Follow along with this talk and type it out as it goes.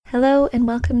Hello and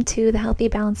welcome to the Healthy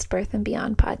Balanced Birth and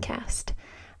Beyond podcast.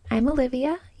 I'm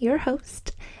Olivia, your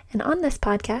host, and on this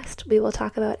podcast we will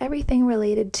talk about everything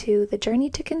related to the journey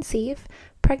to conceive,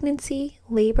 pregnancy,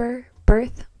 labor,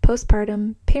 birth,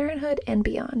 postpartum, parenthood, and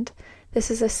beyond.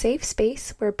 This is a safe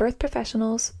space where birth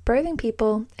professionals, birthing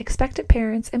people, expectant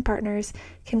parents, and partners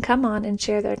can come on and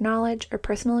share their knowledge or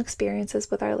personal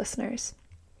experiences with our listeners.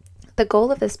 The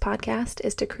goal of this podcast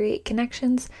is to create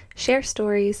connections, share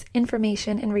stories,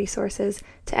 information, and resources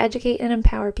to educate and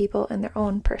empower people in their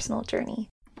own personal journey.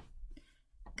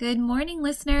 Good morning,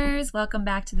 listeners. Welcome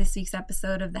back to this week's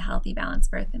episode of the Healthy Balanced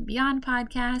Birth and Beyond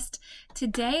podcast.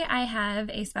 Today, I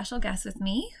have a special guest with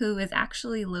me who is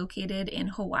actually located in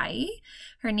Hawaii.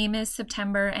 Her name is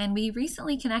September, and we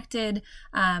recently connected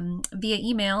via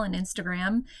email and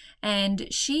Instagram, and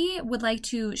she would like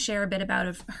to share a bit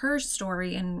about her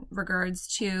story in regards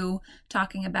to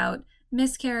talking about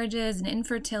miscarriages and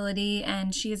infertility,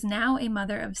 and she is now a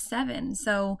mother of 7.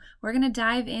 So we're going to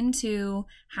dive into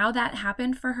how that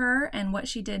happened for her and what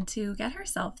she did to get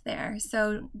herself there.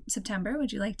 So September,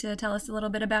 would you like to tell us a little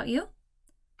bit about you?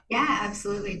 Yeah,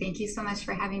 absolutely. Thank you so much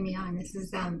for having me on. This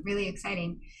is really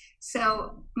exciting.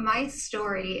 So my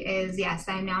story is, yes,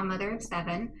 I'm now a mother of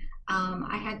 7.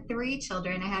 I had 3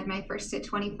 children. I had my first at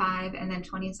 25 and then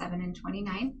 27 and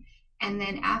 29. And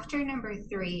then after number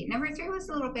three was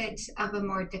a little bit of a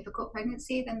more difficult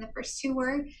pregnancy than the first 2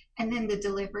 were. And then the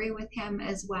delivery with him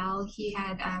as well. He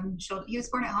had, he was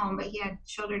born at home, but he had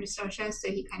shoulder dystocia. So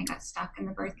he kind of got stuck in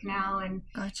the birth canal. And,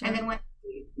 Gotcha. And then when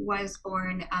he was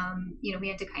born, we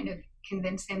had to kind of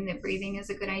convince him that breathing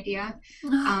is a good idea.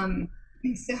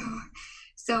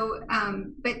 So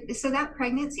that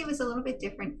pregnancy was a little bit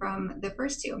different from the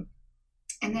first 2.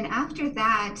 And then after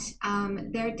that,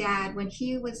 their dad, when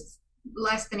he was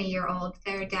less than a year old,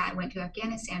 their dad went to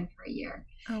Afghanistan for a year.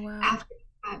 Oh, wow. After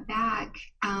we got back,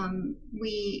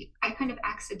 I kind of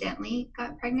accidentally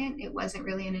got pregnant. It wasn't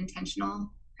really an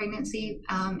intentional pregnancy,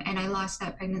 and I lost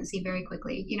that pregnancy very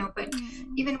quickly. But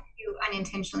even when you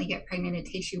unintentionally get pregnant, it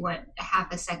takes you a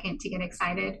half a second to get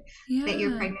excited that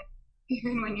you're pregnant,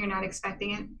 even when you're not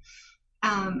expecting it.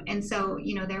 And so,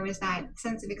 there was that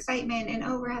sense of excitement and,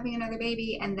 oh, we're having another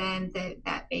baby. And then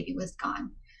that baby was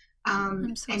gone.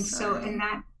 And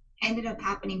that ended up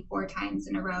happening 4 times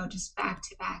in a row, just back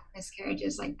to back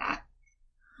miscarriages like that.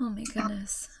 Oh my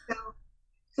goodness.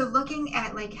 So looking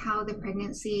at how the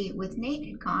pregnancy with Nate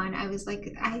had gone, I was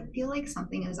like, I feel like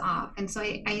something is off. And so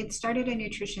I had started a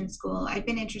nutrition school. I'd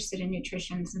been interested in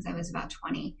nutrition since I was about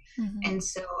 20. Mm-hmm. And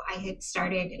so I had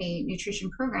started a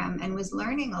nutrition program and was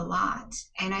learning a lot.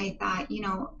 And I thought,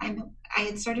 I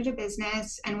had started a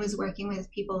business and was working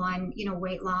with people on,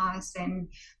 weight loss and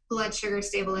blood sugar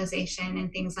stabilization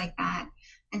and things like that.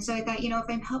 And so I thought, if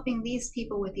I'm helping these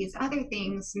people with these other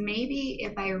things, maybe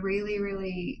if I really,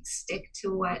 really stick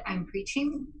to what I'm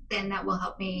preaching, then that will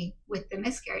help me with the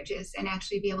miscarriages and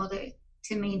actually be able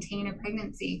to maintain a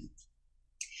pregnancy.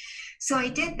 So I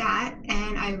did that,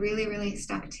 and I really, really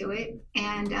stuck to it,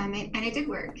 and it did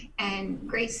work. And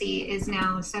Gracie is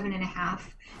now 7.5,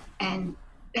 and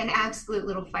an absolute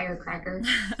little firecracker.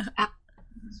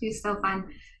 She's so fun.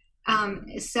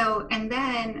 And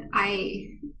then a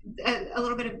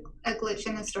little bit of a glitch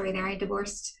in the story there. I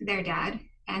divorced their dad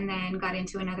and then got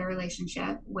into another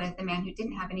relationship with a man who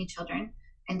didn't have any children.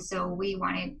 And so we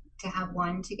wanted to have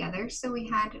one together. So we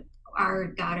had our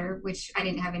daughter, which I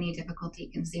didn't have any difficulty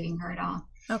conceiving her at all.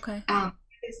 Okay.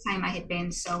 This time I had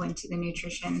been so into the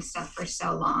nutrition stuff for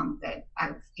so long that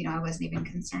I wasn't even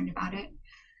concerned about it.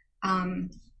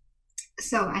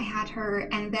 So I had her,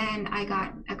 and then I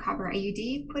got a copper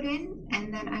IUD put in,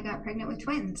 and then I got pregnant with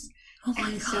twins. Oh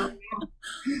my God. So,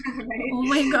 right? Oh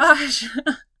my gosh.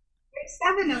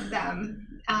 7 of them.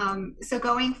 So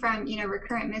going from,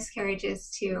 recurrent miscarriages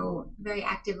to very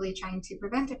actively trying to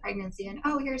prevent a pregnancy, and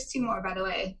here's 2 more, by the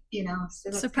way, so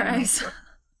that's surprise.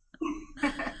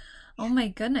 Kind of oh my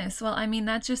goodness. Well, I mean,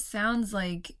 that just sounds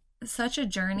like such a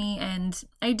journey, and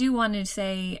I do want to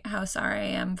say how sorry I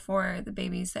am for the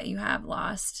babies that you have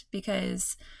lost,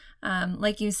 because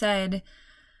like you said,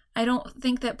 I don't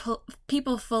think that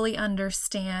people fully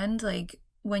understand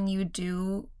when you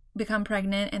do become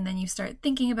pregnant and then you start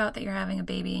thinking about that you're having a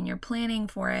baby and you're planning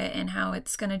for it and how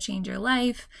it's going to change your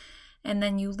life, and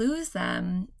then you lose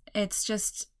them. It's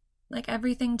just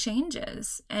everything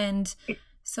changes, and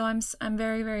so I'm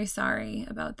very, very sorry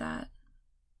about that.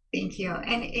 Thank you.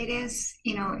 And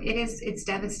it's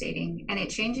devastating, and it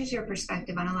changes your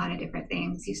perspective on a lot of different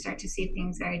things. You start to see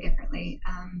things very differently.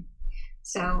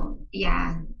 So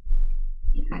yeah,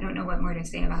 I don't know what more to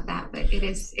say about that, but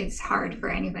it's hard for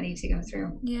anybody to go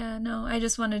through. Yeah, no, I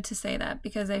just wanted to say that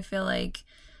because I feel like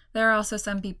there are also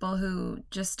some people who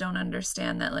just don't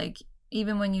understand that, like,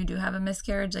 even when you do have a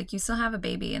miscarriage, like, you still have a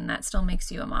baby and that still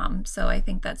makes you a mom. So I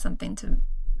think that's something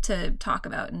to talk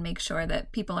about and make sure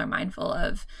that people are mindful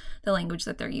of the language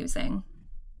that they're using.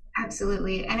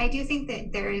 Absolutely. And I do think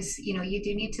that there is, you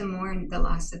do need to mourn the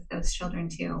loss of those children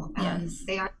too. Yes.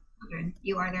 They are children.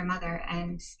 You are their mother.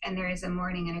 And there is a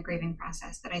mourning and a grieving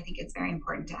process that I think it's very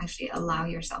important to actually allow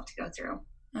yourself to go through.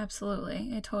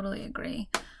 Absolutely. I totally agree.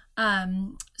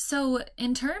 So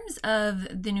in terms of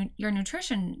your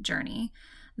nutrition journey,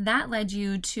 that led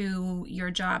you to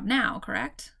your job now,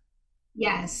 correct?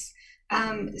 Yes.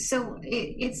 So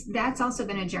that's also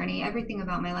been a journey. Everything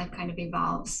about my life kind of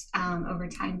evolves over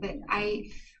time. But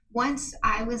once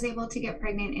I was able to get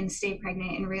pregnant and stay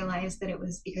pregnant and realized that it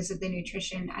was because of the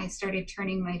nutrition, I started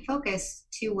turning my focus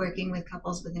to working with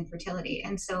couples with infertility.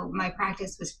 And so my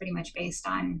practice was pretty much based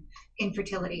on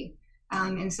infertility.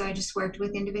 And so I just worked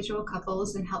with individual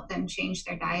couples and helped them change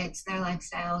their diets, their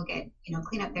lifestyle,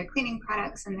 clean up their cleaning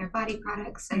products and their body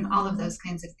products and all of those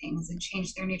kinds of things, and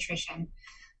change their nutrition.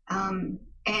 And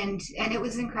it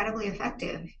was incredibly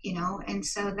effective, And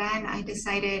so then I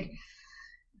decided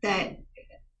that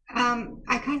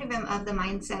I kind of am of the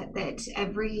mindset that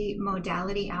every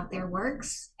modality out there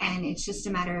works, and it's just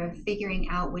a matter of figuring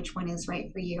out which one is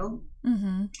right for you.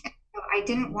 Mm-hmm. I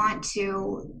didn't want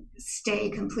to stay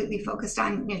completely focused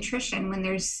on nutrition when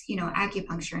there's,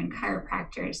 acupuncture and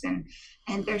chiropractors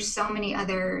and there's so many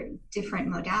other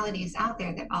different modalities out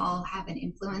there that all have an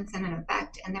influence and an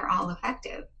effect, and they're all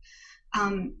effective.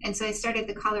 And so I started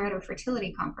the Colorado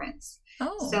Fertility Conference.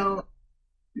 Oh. So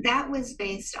that was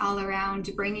based all around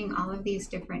bringing all of these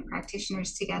different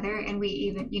practitioners together. And we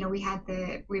even, we had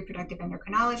the reproductive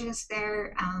endocrinologist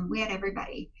there. We had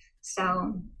everybody.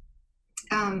 So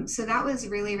that was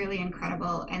really, really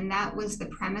incredible. And that was the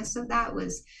premise of that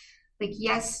was like,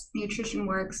 yes, nutrition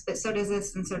works, but so does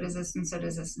this, and so does this, and so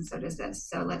does this, and so does this.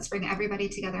 So let's bring everybody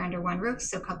together under one roof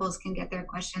so couples can get their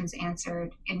questions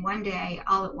answered in one day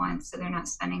all at once, so they're not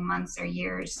spending months or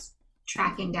years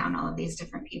tracking down all of these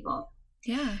different people.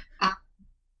 Yeah.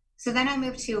 So then I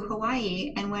moved to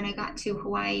Hawaii, and when I got to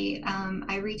Hawaii,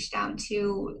 I reached out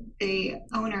to the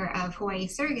owner of Hawaii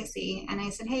Surrogacy, and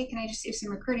I said, hey, can I just do some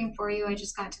recruiting for you? I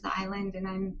just got to the island, and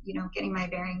I'm, getting my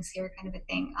bearings here, kind of a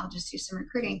thing. I'll just do some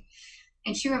recruiting.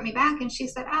 And she wrote me back, and she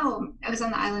said, oh, I was on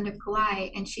the island of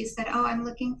Kauai, and she said, oh, I'm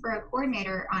looking for a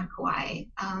coordinator on Kauai.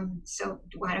 So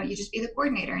why don't you just be the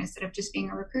coordinator instead of just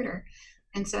being a recruiter?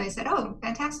 And so I said, oh,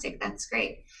 fantastic. That's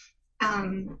great.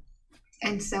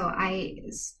 And so I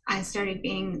started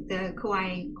being the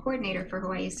Kauai coordinator for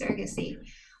Hawaii Surrogacy.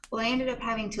 Well, I ended up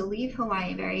having to leave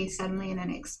Hawaii very suddenly and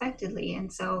unexpectedly.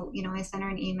 And so, I sent her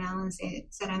an email and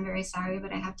said, I'm very sorry,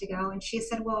 but I have to go. And she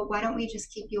said, well, why don't we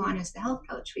just keep you on as the health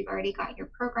coach? We've already got your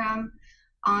program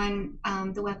on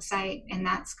the website, and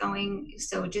that's going.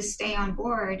 So just stay on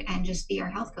board and just be our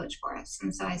health coach for us.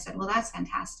 And so I said, well, that's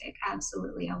fantastic.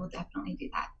 Absolutely. I will definitely do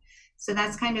that. So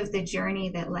that's kind of the journey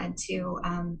that led to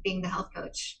being the health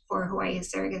coach for Hawaii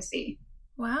Surrogacy.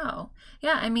 Wow.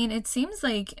 Yeah, I mean, it seems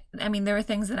like, there were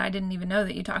things that I didn't even know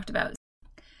that you talked about.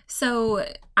 So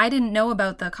I didn't know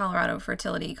about the Colorado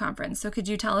Fertility Conference. So could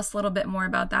you tell us a little bit more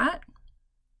about that?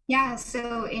 Yeah,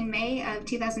 so in May of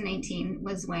 2019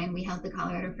 was when we held the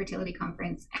Colorado Fertility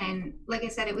Conference. And like I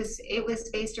said, it was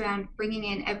based around bringing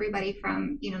in everybody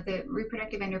from, the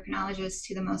reproductive endocrinologists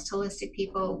to the most holistic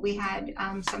people. We had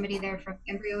somebody there from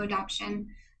embryo adoption.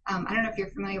 I don't know if you're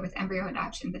familiar with embryo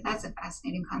adoption, but that's a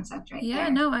fascinating concept right there. Yeah,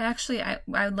 no,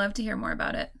 I would love to hear more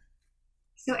about it.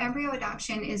 So embryo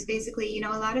adoption is basically, a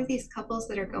lot of these couples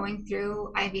that are going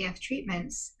through IVF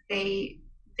treatments, they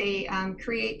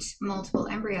create multiple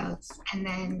embryos, and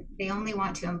then they only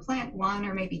want to implant one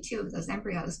or maybe two of those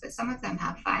embryos, but some of them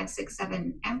have 5, 6,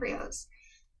 7 embryos.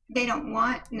 They don't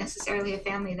want necessarily a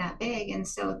family that big, and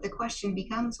so the question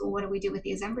becomes, well, what do we do with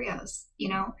these embryos?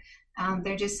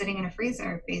 They're just sitting in a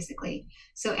freezer, basically.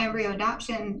 So embryo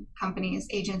adoption companies,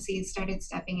 agencies started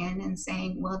stepping in and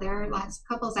saying, well, there are lots of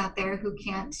couples out there who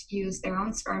can't use their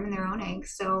own sperm and their own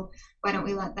eggs, so why don't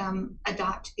we let them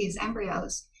adopt these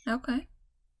embryos? Okay.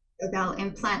 They'll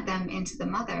implant them into the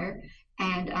mother.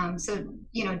 And so,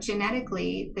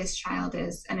 genetically, this child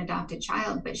is an adopted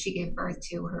child, but she gave birth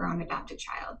to her own adopted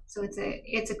child. So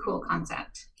it's a cool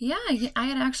concept. Yeah,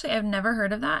 I've never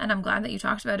heard of that. And I'm glad that you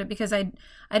talked about it, because I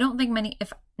don't think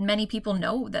many people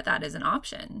know that is an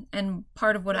option. And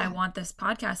part of what I want this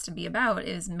podcast to be about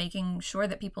is making sure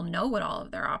that people know what all of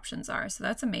their options are. So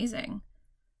that's amazing.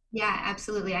 Yeah,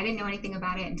 absolutely. I didn't know anything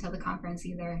about it until the conference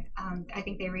either. I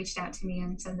think they reached out to me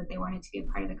and said that they wanted to be a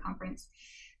part of the conference.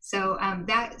 So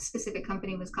that specific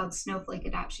company was called Snowflake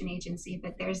Adoption Agency,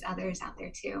 but there's others out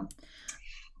there too.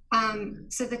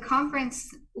 So the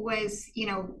conference was,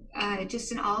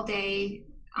 just an all day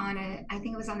I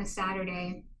think it was on a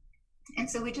Saturday. And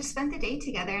so we just spent the day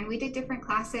together and we did different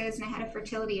classes, and I had a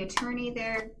fertility attorney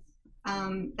there.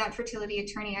 That fertility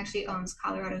attorney actually owns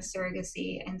Colorado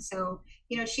Surrogacy. And so,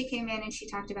 she came in and she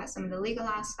talked about some of the legal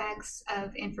aspects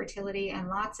of infertility and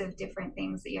lots of different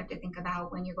things that you have to think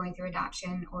about when you're going through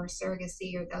adoption or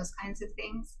surrogacy or those kinds of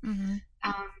things. Mm-hmm.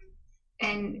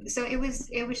 And so it was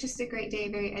just a great day,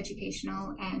 very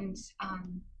educational, and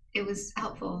it was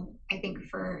helpful, I think,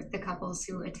 for the couples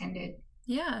who attended.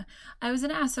 Yeah. I was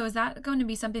going to ask, so is that going to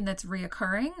be something that's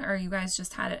reoccurring, or you guys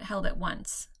just had it held at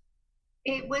once?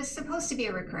 It was supposed to be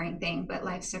a recurring thing, but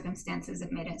life circumstances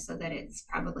have made it so that it's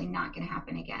probably not going to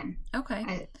happen again. Okay.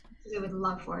 I would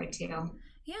love for it to.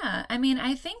 Yeah. I mean,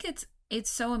 I think it's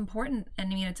so important.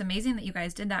 And I mean, it's amazing that you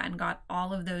guys did that and got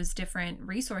all of those different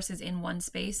resources in one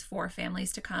space for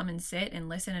families to come and sit and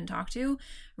listen and talk to,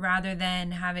 rather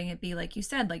than having it be, like you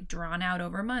said, like drawn out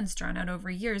over months, drawn out over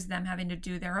years, them having to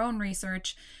do their own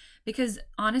research. Because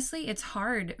honestly, it's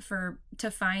hard to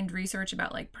find research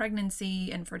about like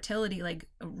pregnancy and fertility, like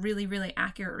really, really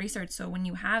accurate research. So when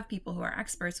you have people who are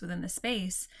experts within the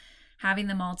space, having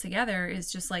them all together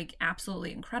is just like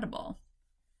absolutely incredible.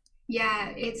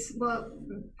 Yeah,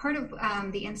 part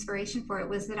of the inspiration for it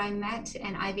was that I met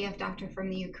an IVF doctor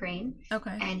from the Ukraine.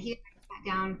 Okay. And he sat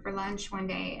down for lunch one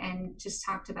day and just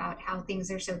talked about how things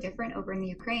are so different over in the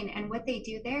Ukraine. And what they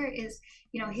do there is,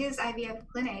 his IVF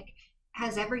clinic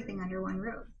has everything under one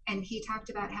roof. And he talked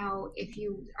about how if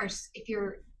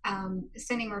you're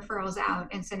sending referrals out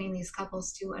and sending these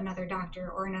couples to another doctor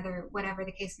or another, whatever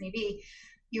the case may be,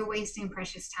 you're wasting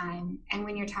precious time. And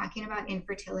when you're talking about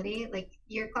infertility, like,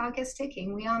 your clock is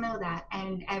ticking. We all know that.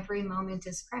 And every moment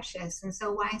is precious. And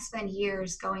so why spend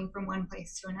years going from one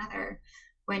place to another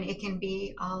when it can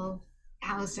be all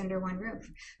housed under one roof?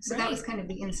 So That was kind of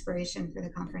the inspiration for the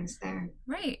conference there.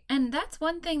 Right. And that's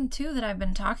one thing too that I've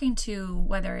been talking to,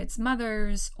 whether it's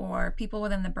mothers or people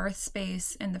within the birth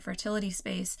space and the fertility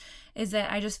space, is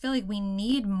that I just feel like we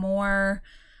need more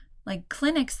like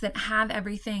clinics that have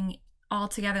everything all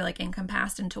together, like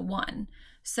encompassed into one.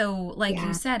 So like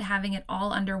you said, having it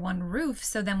all under one roof.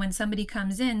 So then when somebody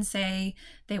comes in, say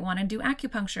they want to do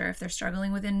acupuncture, if they're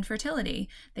struggling with infertility,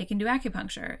 they can do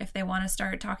acupuncture. If they want to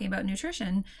start talking about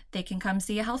nutrition, they can come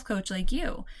see a health coach like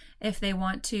you. If they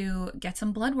want to get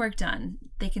some blood work done,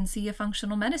 they can see a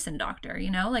functional medicine doctor,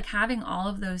 like having all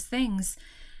of those things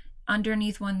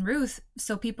underneath one roof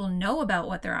so people know about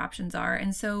what their options are,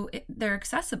 and so they're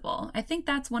accessible. I think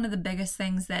that's one of the biggest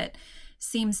things that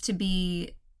seems to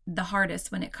be the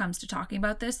hardest when it comes to talking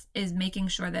about this, is making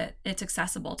sure that it's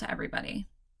accessible to everybody.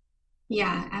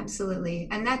 Yeah, absolutely.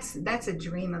 And that's a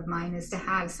dream of mine, is to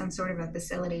have some sort of a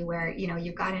facility where,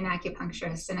 you've got an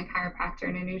acupuncturist and a chiropractor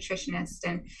and a nutritionist,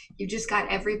 and you've just got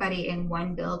everybody in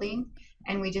one building,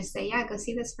 and we just say, yeah, go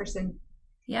see this person.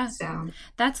 Yeah. So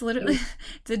that's literally,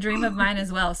 it's a dream of mine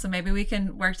as well. So maybe we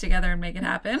can work together and make it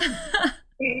happen.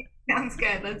 Sounds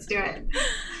good. Let's do it.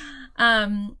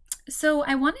 So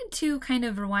I wanted to kind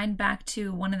of rewind back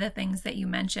to one of the things that you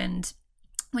mentioned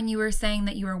when you were saying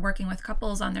that you were working with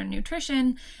couples on their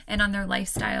nutrition and on their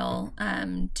lifestyle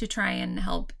to try and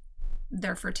help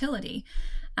their fertility.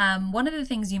 One of the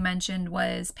things you mentioned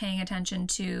was paying attention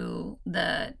to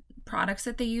the products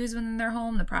that they use within their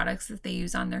home, the products that they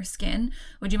use on their skin.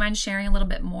 Would you mind sharing a little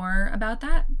bit more about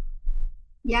that?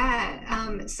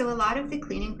 Yeah. So a lot of the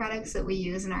cleaning products that we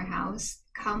use in our house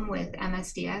come with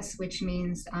MSDS, which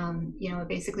means, it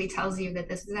basically tells you that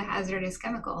this is a hazardous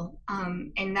chemical.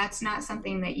 And that's not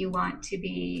something that you want to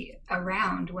be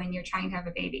around when you're trying to have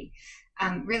a baby.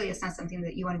 Really, it's not something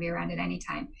that you want to be around at any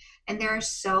time. And there are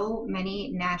so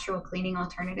many natural cleaning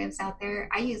alternatives out there.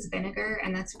 I use vinegar,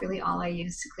 and that's really all I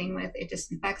use to clean with. It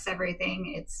disinfects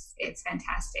everything. It's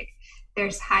fantastic.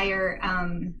 There's higher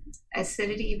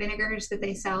acidity vinegars that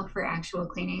they sell for actual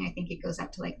cleaning. I think it goes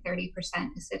up to like 30%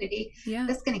 acidity. Yeah.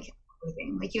 That's going to kill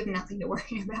everything. Like, you have nothing to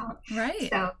worry about. Right.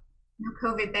 So no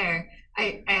COVID there.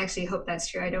 I actually hope that's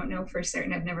true. I don't know for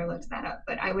certain. I've never looked that up,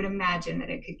 but I would imagine that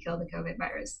it could kill the COVID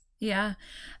virus. Yeah.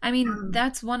 I mean,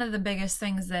 that's one of the biggest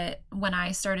things that when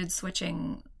I started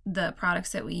switching the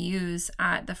products that we use,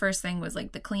 the first thing was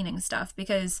like the cleaning stuff,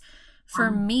 because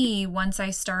for me, once I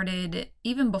started,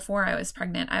 even before I was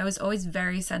pregnant, I was always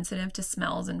very sensitive to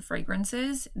smells and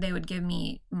fragrances. They would give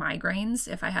me migraines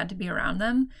if I had to be around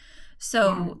them.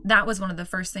 So that was one of the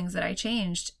first things that I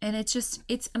changed. And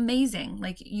it's amazing.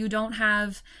 Like, you don't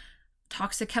have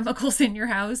toxic chemicals in your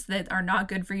house that are not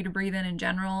good for you to breathe in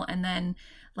general. And then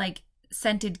like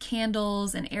scented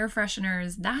candles and air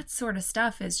fresheners, that sort of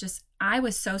stuff is just, I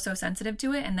was so sensitive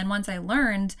to it. And then once I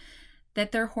learned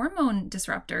that they're hormone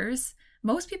disruptors,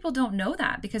 most people don't know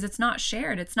that because it's not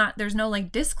shared. It's not, there's no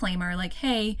like disclaimer like,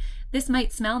 hey, this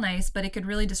might smell nice, but it could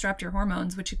really disrupt your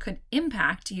hormones, which could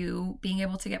impact you being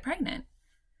able to get pregnant.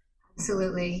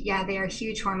 Absolutely. Yeah, they are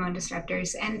huge hormone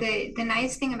disruptors. And the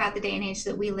nice thing about the day and age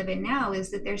that we live in now is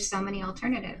that there's so many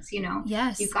alternatives, you know.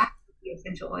 Yes. You've got the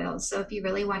essential oils. So if you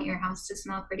really want your house to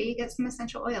smell pretty, get some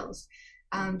essential oils.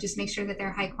 Just make sure that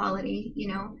they're high quality, you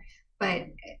know. But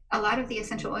a lot of the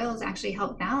essential oils actually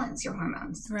help balance your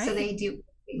hormones. Right. So they do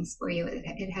things for you.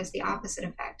 It has the opposite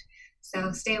effect.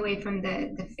 So stay away from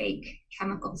the fake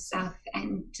chemical stuff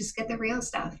and just get the real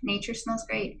stuff. Nature smells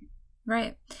great.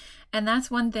 Right. And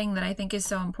that's one thing that I think is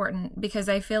so important, because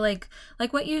I feel like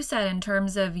what you said in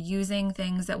terms of using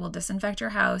things that will disinfect your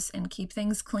house and keep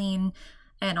things clean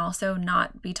and also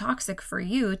not be toxic for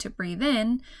you to breathe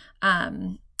in.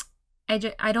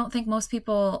 I don't think most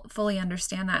people fully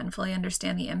understand that and fully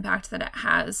understand the impact that it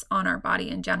has on our body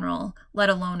in general, let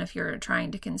alone if you're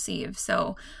trying to conceive.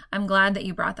 So I'm glad that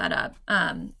you brought that up.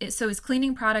 So is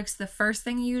cleaning products the first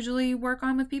thing you usually work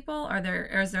on with people?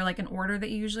 Or is there like an order that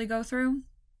you usually go through?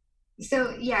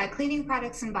 So yeah, cleaning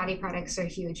products and body products are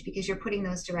huge because you're putting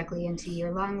those directly into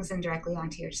your lungs and directly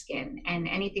onto your skin. And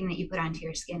anything that you put onto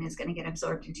your skin is going to get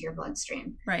absorbed into your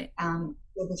bloodstream. Right.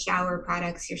 With the shower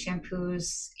products, your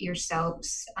shampoos, your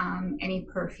soaps, any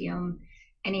perfume,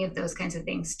 any of those kinds of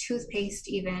things. Toothpaste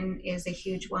even is a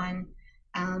huge one.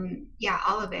 Yeah,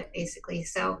 all of it basically.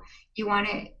 So you want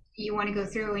to go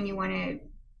through and you want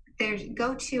to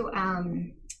go to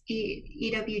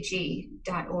ewg.org.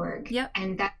 Yep.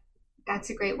 And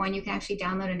that's a great one. You can actually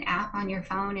download an app on your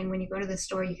phone, and when you go to the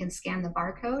store, you can scan the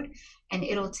barcode and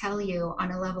it'll tell you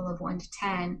on a level of 1 to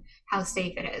 10 how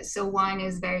safe it is. So 1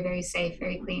 is very, very safe,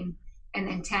 very clean. And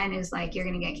then 10 is like, you're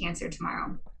going to get cancer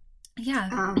tomorrow.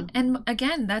 Yeah. And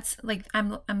again, that's like,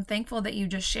 I'm thankful that you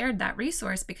just shared that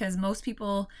resource, because most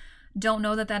people don't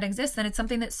know that exists. And it's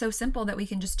something that's so simple that we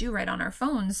can just do right on our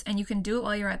phones, and you can do it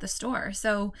while you're at the store.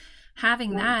 So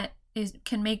having that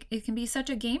can be such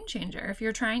a game changer. If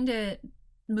you're trying to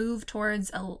move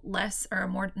towards a less or a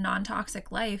more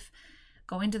non-toxic life,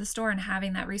 going to the store and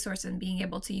having that resource and being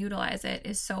able to utilize it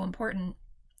is so important.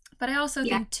 But I also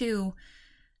think too,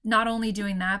 not only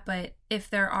doing that, but if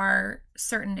there are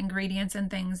certain ingredients and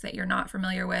things that you're not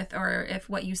familiar with, or if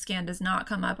what you scan does not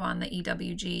come up on the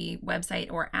EWG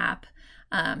website or app,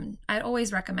 I'd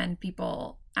always recommend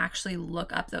people actually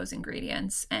look up those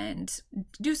ingredients and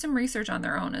do some research on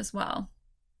their own as well.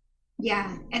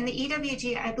 Yeah. And the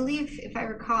EWG, I believe, if I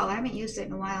recall, I haven't used it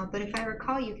in a while, but if I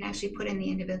recall, you can actually put in the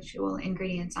individual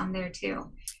ingredients on there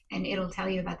too, and it'll tell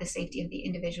you about the safety of the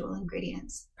individual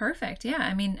ingredients. Perfect. Yeah.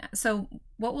 I mean, so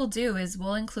what we'll do is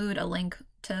we'll include a link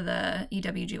to the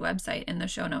EWG website in the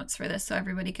show notes for this, so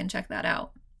everybody can check that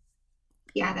out.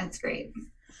 Yeah, that's great.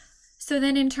 So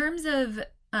then in terms of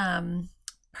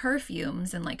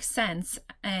perfumes and like scents,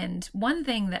 and one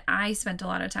thing that I spent a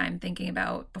lot of time thinking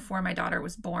about before my daughter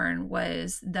was born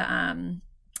was the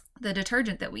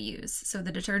detergent that we use. So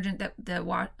the detergent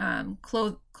that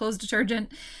clothes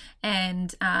detergent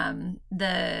and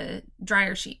the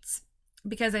dryer sheets,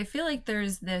 because I feel like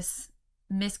there's this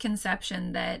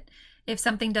misconception that if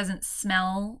something doesn't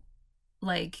smell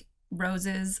like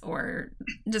roses or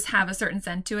just have a certain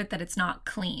scent to it, that it's not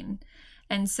clean.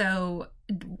 And so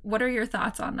what are your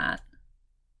thoughts on that?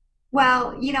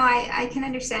 Well, you know, I can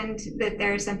understand that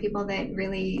there are some people that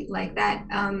really like that.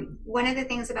 One of the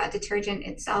things about detergent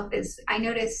itself is I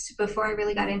noticed before I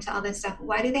really got into all this stuff,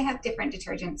 why do they have different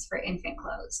detergents for infant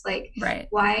clothes? Like, right.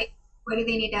 Why do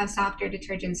they need to have softer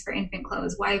detergents for infant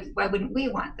clothes? Why wouldn't we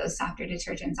want those softer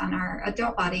detergents on our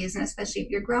adult bodies? And especially if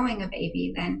you're growing a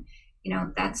baby, then, you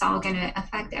know, that's all going to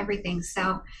affect everything.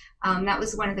 So that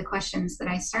was one of the questions that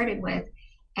I started with.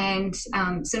 And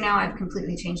so now I've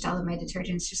completely changed all of my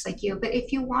detergents, just like you. But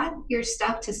if you want your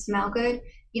stuff to smell good,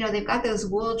 you know, they've got those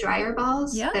wool dryer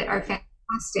balls that are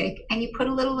fantastic. And you put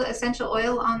a little essential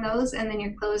oil on those, and then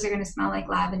your clothes are going to smell like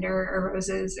lavender or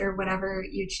roses or whatever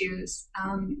you choose.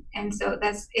 And so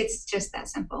it's just that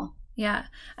simple. Yeah.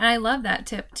 And I love that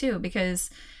tip too, because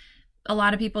a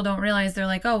lot of people don't realize, they're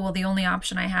like, oh, well, the only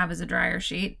option I have is a dryer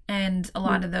sheet. And a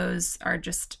lot of those are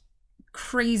just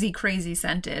crazy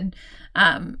scented.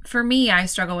 For me, I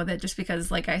struggle with it just because,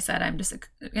 like I said, I'm just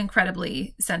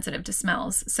incredibly sensitive to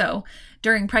smells. So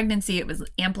during pregnancy, it was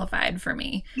amplified for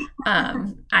me.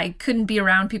 I couldn't be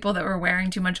around people that were wearing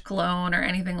too much cologne or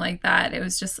anything like that. It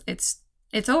was just, it's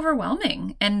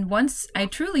overwhelming. And once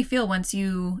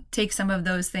you take some of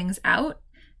those things out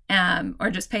or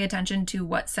just pay attention to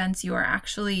what scents you are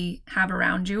actually have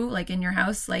around you, like in your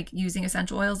house, like using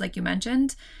essential oils, like you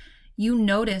mentioned, you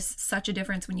notice such a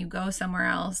difference when you go somewhere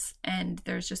else and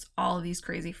there's just all of these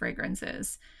crazy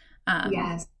fragrances.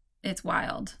 Yes. It's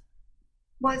wild.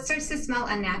 Well, it starts to smell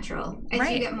unnatural. As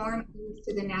Right. you get more used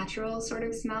to the natural sort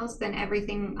of smells, then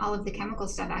everything, all of the chemical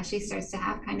stuff actually starts to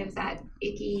have kind of that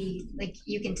icky, like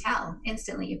you can tell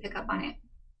instantly, you pick up on it.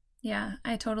 Yeah,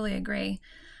 I totally agree.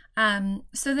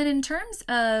 So then in terms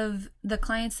of the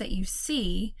clients that you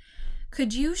see,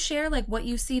 could you share like what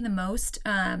you see the most?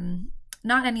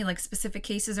 Not any like specific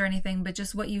cases or anything, but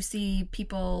just what you see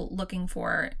people looking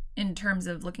for in terms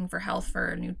of looking for help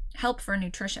for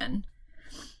nutrition.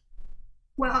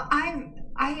 Well,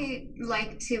 I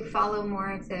like to follow more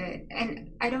of the,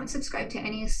 and I don't subscribe to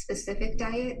any specific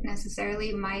diet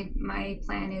necessarily. My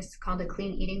plan is called a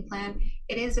clean eating plan.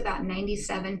 It is about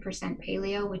 97%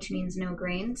 paleo, which means no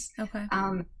grains. Okay.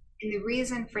 And the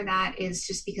reason for that is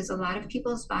just because a lot of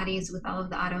people's bodies, with all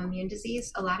of the autoimmune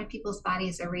disease, a lot of people's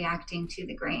bodies are reacting to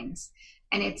the grains.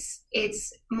 And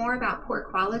it's more about poor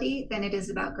quality than it is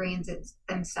about grains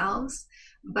themselves.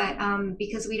 But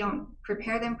because we don't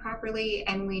prepare them properly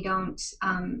and we don't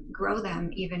grow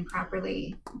them even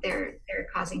properly, they're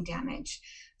causing damage.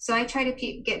 So I try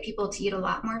to get people to eat a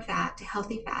lot more fat,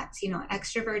 healthy fats,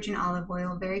 extra virgin olive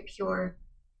oil, very pure,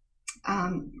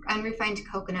 unrefined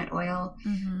coconut oil,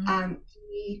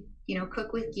 ghee,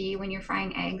 cook with ghee. When you're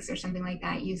frying eggs or something like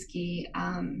that, use ghee,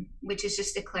 which is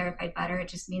just a clarified butter. It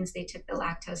just means they took the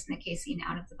lactose and the casein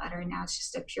out of the butter, and now it's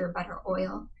just a pure butter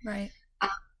oil. Right.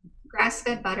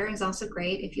 Grass-fed butter is also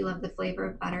great. If you love the flavor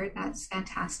of butter, that's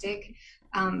fantastic.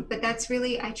 But that's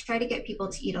really, I try to get people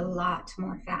to eat a lot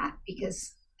more fat,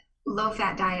 because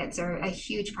low-fat diets are a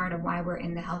huge part of why we're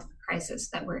in the health crisis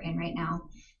that we're in right now.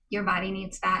 Your body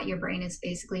needs fat. Your brain is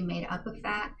basically made up of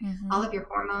fat. All of your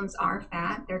hormones are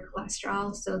fat. They're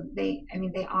cholesterol. So they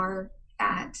are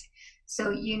fat.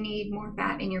 So you need more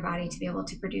fat in your body to be able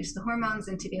to produce the hormones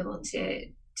and to be able to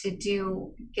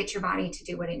get your body to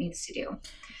do what it needs to do.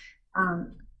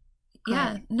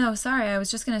 Yeah, no, sorry. I was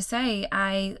just going to say,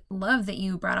 I love that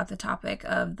you brought up the topic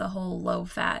of the whole low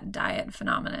fat diet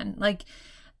phenomenon. Like,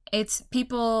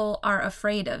 people are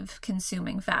afraid of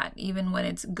consuming fat, even when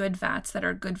it's good fats that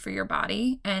are good for your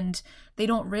body. And they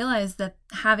don't realize that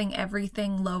having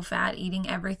everything low fat, eating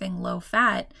everything low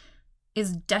fat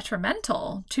is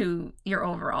detrimental to your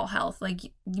overall health.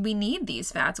 Like, we need these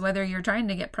fats, whether you're trying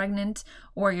to get pregnant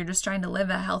or you're just trying to live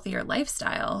a healthier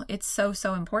lifestyle. It's so,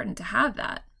 so important to have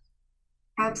that.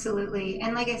 Absolutely.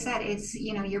 And like I said, it's,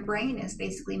 your brain is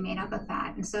basically made up of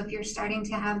fat. And so if you're starting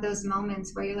to have those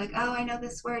moments where you're like, oh, I know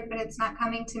this word, but it's not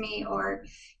coming to me, or,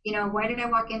 why did I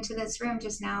walk into this room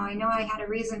just now? I know I had a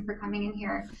reason for coming in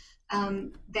here.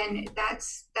 Then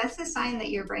that's a sign that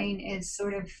your brain is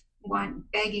sort of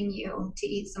begging you to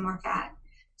eat some more fat.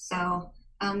 So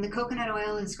the coconut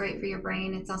oil is great for your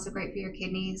brain. It's also great for your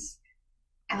kidneys.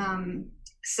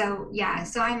 So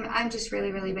I'm just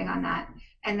really, really big on that.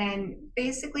 And then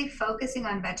basically focusing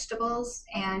on vegetables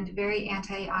and very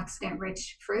antioxidant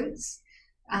rich fruits.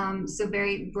 So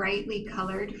very brightly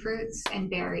colored fruits and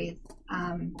berries.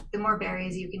 The more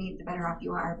berries you can eat, the better off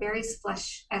you are. Berries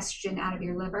flush estrogen out of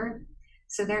your liver,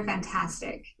 so they're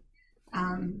fantastic.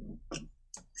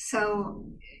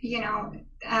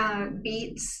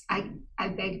 Beets, I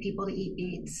beg people to eat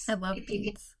beets. I love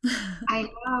beets. I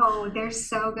know, they're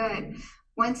so good.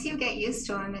 Once you get used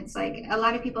to them, it's like, a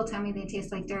lot of people tell me they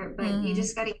taste like dirt, but you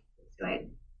just got to get used to it.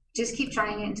 Just keep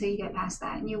trying it until you get past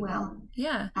that, and you will.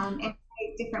 Yeah. And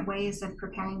different ways of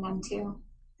preparing them too.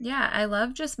 Yeah, I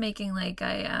love just making like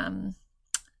a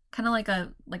kind of like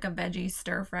a veggie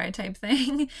stir fry type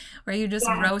thing where you just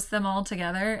roast them all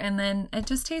together, and then it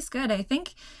just tastes good. I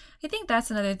think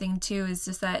that's another thing too, is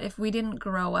just that if we didn't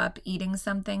grow up eating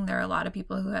something, there are a lot of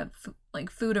people who have like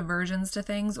food aversions to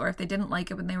things, or if they didn't like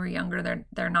it when they were younger,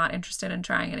 they're not interested in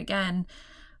trying it again.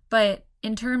 But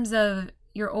in terms of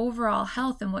your overall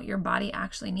health and what your body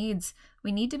actually needs,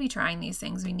 we need to be trying these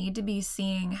things. We need to be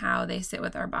seeing how they sit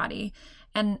with our body.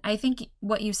 And I think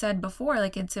what you said before,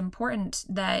 like, it's important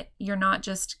that you're not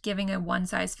just giving a one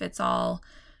size fits all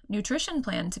nutrition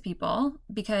plan to people,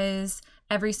 because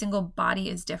every single body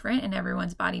is different and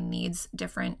everyone's body needs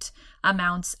different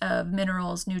amounts of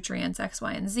minerals, nutrients, X,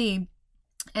 Y, and Z.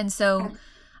 And so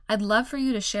I'd love for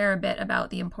you to share a bit about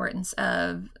the importance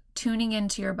of tuning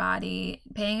into your body,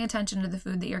 paying attention to the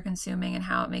food that you're consuming and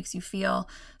how it makes you feel.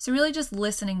 So really just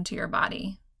listening to your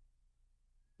body.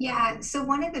 Yeah, so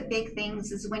one of the big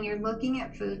things is when you're looking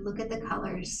at food, look at the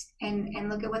colors and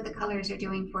look at what the colors are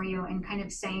doing for you and kind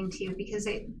of saying to you, because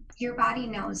your body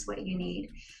knows what you need,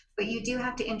 but you do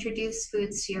have to introduce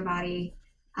foods to your body,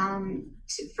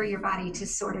 for your body to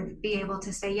sort of be able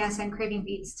to say, yes, I'm craving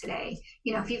beets today.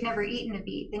 You know, if you've never eaten a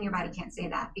beet, then your body can't say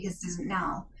that because it doesn't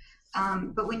know.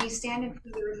 But when you stand in front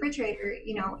of the refrigerator,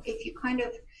 you know, if you kind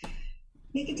of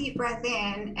take a deep breath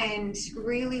in and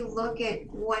really look at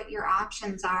what your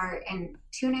options are and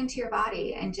tune into your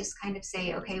body and just kind of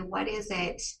say, okay, what is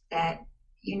it that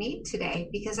you need today?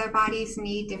 Because our bodies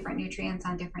need different nutrients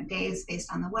on different days based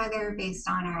on the weather, based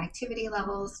on our activity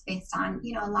levels, based on,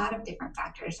 you know, a lot of different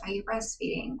factors. Are you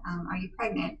breastfeeding? Are you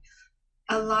pregnant?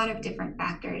 A lot of different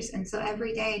factors. And so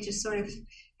every day, just sort of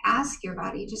ask your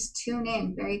body, just tune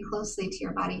in very closely to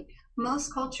your body.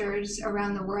 Most cultures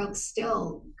around the world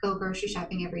still go grocery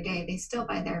shopping every day. They still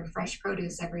buy their fresh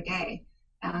produce every day.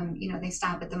 You know, they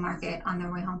stop at the market on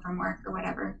their way home from work or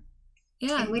whatever.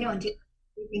 Yeah. And we don't do,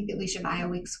 we think that we should buy a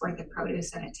week's worth of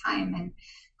produce at a time. And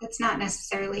that's not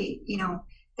necessarily, you know,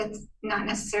 that's not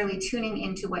necessarily tuning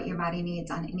into what your body needs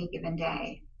on any given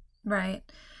day. Right.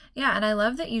 Yeah. And I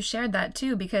love that you shared that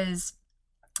too, because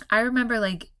I remember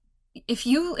like, if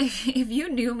you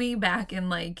knew me back in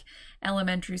like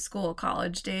elementary school,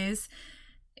 college days,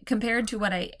 compared to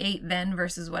what I ate then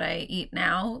versus what I eat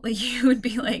now, like you would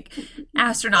be like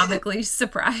astronomically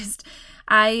surprised.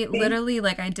 I literally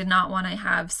like I did not want to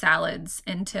have salads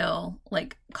until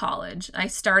like college. I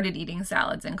started eating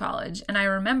salads in college. And I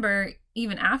remember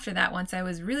even after that, once I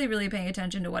was really, really paying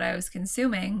attention to what I was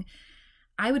consuming,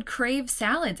 I would crave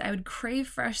salads. I would crave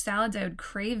fresh salads. I would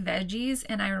crave veggies.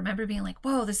 And I remember being like,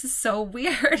 whoa, this is so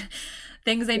weird.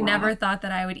 Things I never thought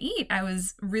that I would eat. I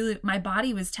was really, my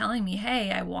body was telling me,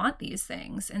 hey, I want these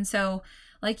things. And so,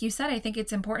 like you said, I think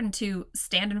it's important to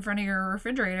stand in front of your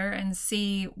refrigerator and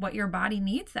see what your body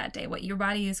needs that day, what your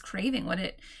body is craving,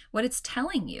 what it's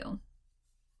telling you.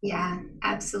 Yeah,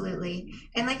 absolutely.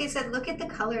 And like I said, look at the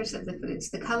colors of the foods.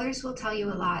 The colors will tell you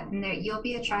a lot, and you'll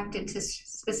be attracted to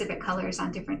specific colors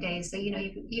on different days. So, you know,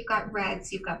 you've got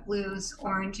reds, you've got blues,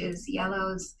 oranges,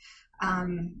 yellows,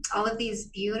 all of these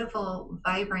beautiful,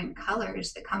 vibrant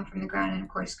colors that come from the ground, and of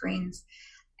course, greens.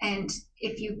 And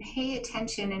if you pay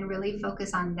attention and really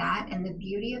focus on that and the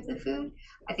beauty of the food,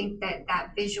 I think that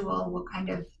that visual will kind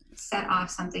of set off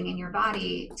something in your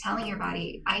body, telling your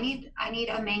body, I need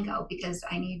a mango because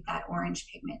I need that orange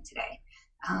pigment today.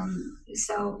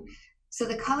 So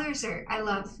the colors I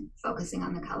love focusing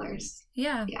on the colors.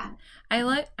 Yeah. I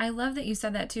love that you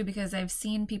said that too, because I've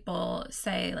seen people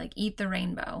say like, eat the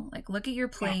rainbow, like look at your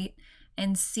plate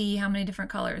and see how many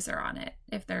different colors are on it.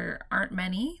 If there aren't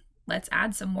many, let's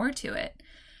add some more to it.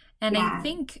 And I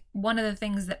think one of the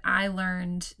things that I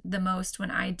learned the most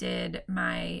when I did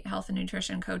my health and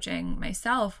nutrition coaching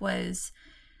myself was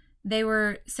they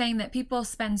were saying that people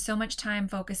spend so much time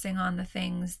focusing on the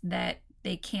things that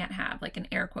they can't have, like in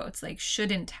air quotes, like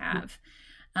shouldn't have.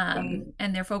 And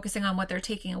they're focusing on what they're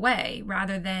taking away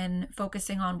rather than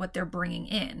focusing on what they're bringing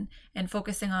in and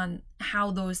focusing on how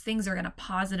those things are going to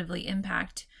positively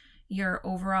impact your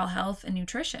overall health and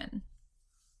nutrition.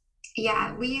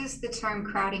 Yeah, we used the term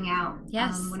crowding out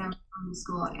when I was in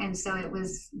school. And so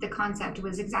the concept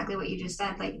was exactly what you just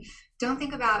said. Like, don't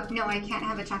think about, no, I can't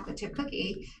have a chocolate chip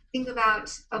cookie. Think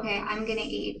about, okay, I'm going to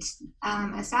eat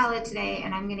a salad today,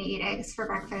 and I'm going to eat eggs for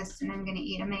breakfast, and I'm going to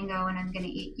eat a mango, and I'm going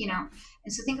to eat, you know.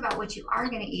 And so think about what you are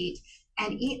going to eat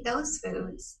and eat those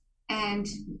foods. And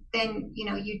then, you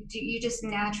know, you just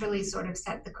naturally sort of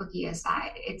set the cookie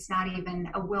aside. It's not even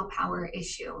a willpower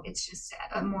issue. It's just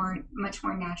much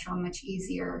more natural, much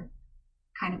easier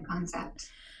kind of concept.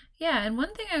 Yeah. And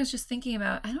one thing I was just thinking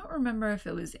about, I don't remember if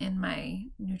it was in my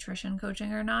nutrition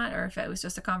coaching or not, or if it was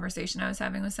just a conversation I was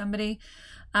having with somebody.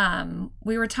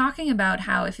 We were talking about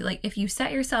how if you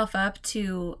set yourself up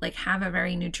to like have a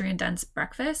very nutrient dense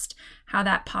breakfast, how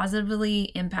that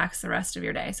positively impacts the rest of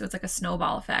your day. So it's like a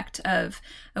snowball effect of,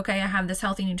 okay, I have this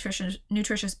healthy,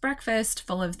 nutritious breakfast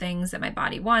full of things that my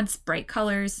body wants, bright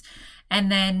colors. And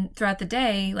then throughout the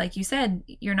day, like you said,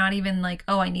 you're not even like,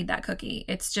 oh, I need that cookie.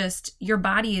 It's just your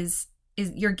body is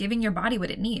you're giving your body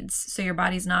what it needs. So your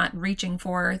body's not reaching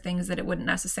for things that it wouldn't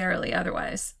necessarily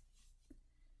otherwise.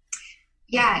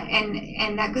 Yeah,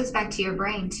 and that goes back to your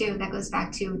brain too. That goes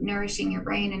back to nourishing your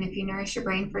brain. And if you nourish your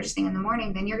brain first thing in the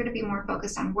morning, then you're going to be more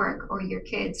focused on work or your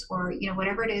kids or, you know,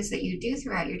 whatever it is that you do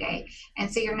throughout your day. And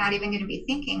so you're not even going to be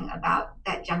thinking about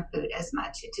that junk food as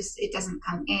much. It doesn't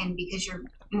come in because you're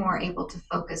more able to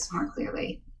focus more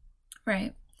clearly.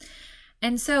 Right.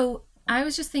 And so I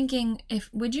was just thinking,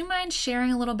 would you mind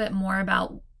sharing a little bit more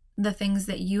about the things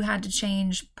that you had to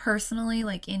change personally,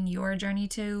 like in your journey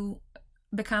to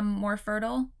become more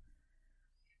fertile?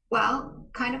 Well,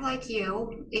 kind of like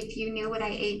you, if you knew what I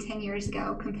ate 10 years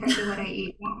ago compared to what I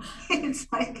eat now, it's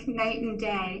like night and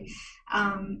day.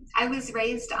 I was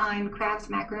raised on Kraft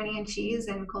macaroni and cheese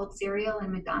and cold cereal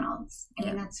and McDonald's. I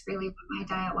mean, Yeah. that's really what my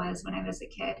diet was when I was a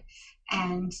kid.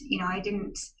 And,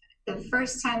 the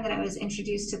first time that I was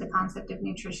introduced to the concept of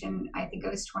nutrition, I think I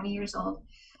was 20 years old.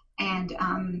 And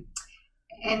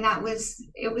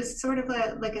it was sort of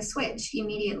like a switch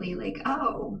immediately, like,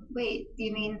 oh wait,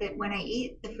 you mean that when I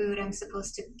eat the food I'm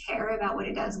supposed to care about what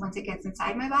it does once it gets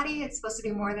inside my body? It's supposed to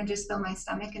be more than just fill my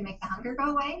stomach and make the hunger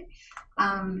go away.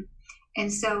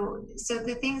 And so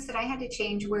the things that I had to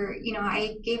change were,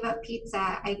 I gave up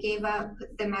pizza, I gave up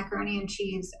the macaroni and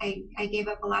cheese, I gave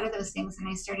up a lot of those things, and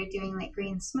I started doing like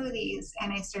green smoothies,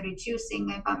 and I started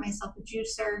juicing. I bought myself a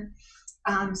juicer.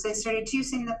 So I started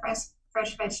juicing the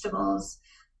fresh vegetables,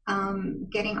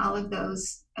 getting all of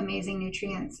those amazing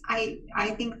nutrients.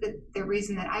 I think that the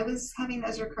reason that I was having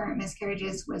those recurrent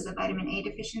miscarriages was a vitamin A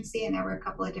deficiency, and there were a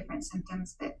couple of different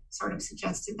symptoms that sort of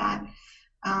suggested that.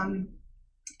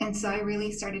 And so I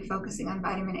really started focusing on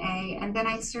vitamin A, and then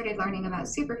I started learning about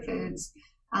superfoods.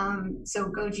 So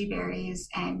goji berries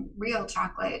and real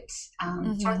chocolate.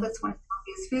 Chocolate's one of the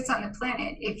healthiest foods on the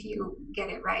planet if you get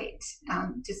it right.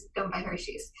 Just don't buy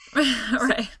Hershey's.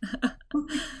 Right.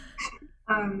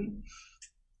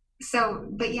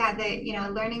 But yeah,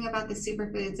 learning about the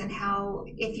superfoods and how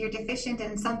if you're deficient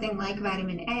in something like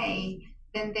vitamin A,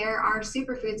 then there are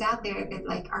superfoods out there that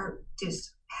like are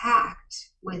just packed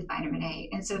with vitamin A.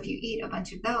 And so if you eat a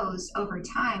bunch of those over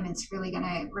time, it's really going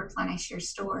to replenish your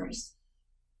stores.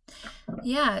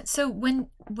 Yeah. So when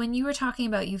you were talking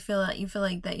about you feel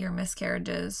like that your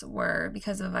miscarriages were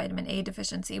because of a vitamin A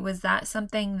deficiency, was that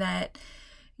something that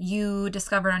you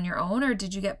discovered on your own, or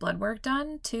did you get blood work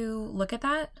done to look at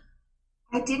that?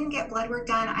 I didn't get blood work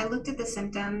done. I looked at the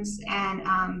symptoms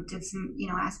and did some,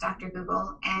 asked Dr.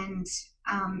 Google, and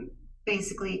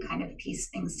basically kind of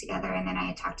pieced things together. And then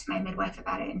I talked to my midwife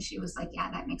about it, and she was like,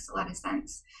 yeah, that makes a lot of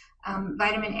sense.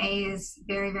 Vitamin A is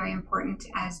very, very important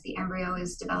as the embryo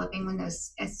is developing,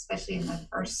 especially in the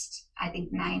first, I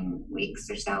think, 9 weeks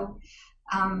or so.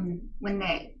 When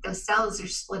those cells are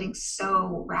splitting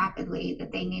so rapidly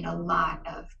that they need a lot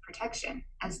of protection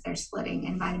as they're splitting,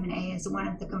 and vitamin A is one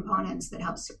of the components that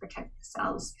helps to protect the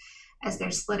cells as they're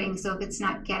splitting. So if it's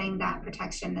not getting that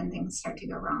protection, then things start to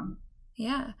go wrong.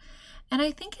 Yeah. And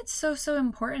I think it's so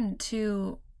important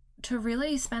to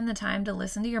really spend the time to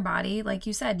listen to your body. Like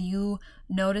you said, you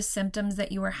noticed symptoms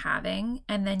that you were having,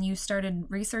 and then you started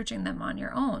researching them on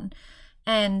your own.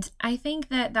 And I think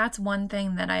that that's one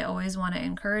thing that I always want to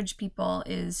encourage people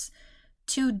is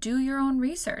to do your own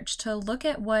research, to look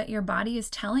at what your body is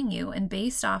telling you, and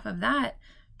based off of that,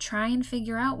 try and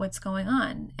figure out what's going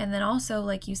on. And then also,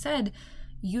 like you said,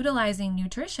 utilizing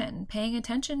nutrition, paying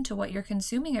attention to what you're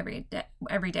consuming every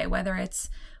day, whether it's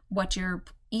what you're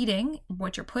eating,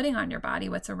 what you're putting on your body,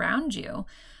 what's around you.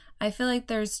 I feel like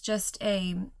there's just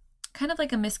a kind of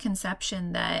like a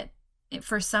misconception that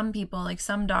for some people, like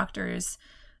some doctors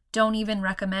don't even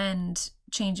recommend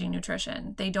changing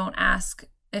nutrition. They don't ask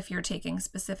if you're taking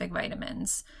specific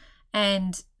vitamins.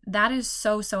 And that is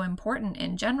so important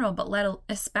in general, but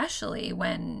especially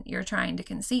when you're trying to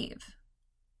conceive.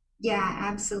 Yeah,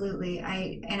 absolutely.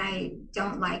 I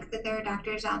don't like that there are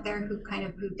doctors out there who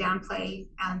downplay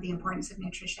the importance of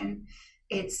nutrition.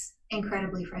 It's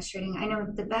incredibly frustrating. I know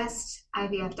the best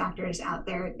IVF doctors out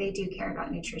there, they do care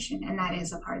about nutrition, and that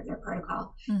is a part of their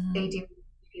protocol. Mm-hmm. They do.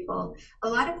 People, a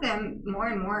lot of them more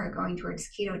and more are going towards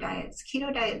keto diets.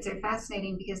 Keto diets are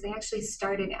fascinating because they actually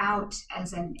started out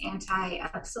as an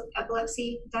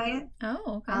anti-epilepsy diet.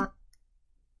 Oh, okay.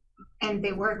 And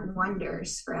they work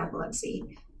wonders for epilepsy.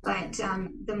 But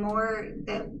the more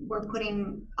that we're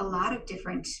putting a lot of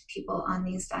different people on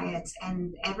these diets,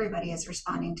 and everybody is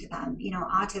responding to them.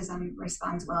 Autism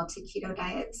responds well to keto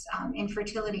diets.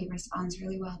 Infertility responds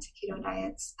really well to keto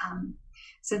diets.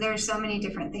 So there are so many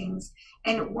different things.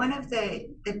 And one of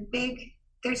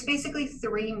there's basically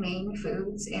 3 main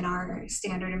foods in our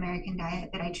standard American diet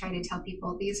that I try to tell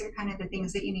people, these are kind of the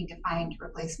things that you need to find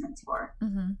replacements for.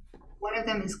 Mm-hmm. One of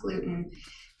them is gluten.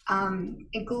 And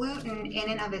gluten in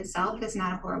and of itself is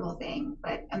not a horrible thing,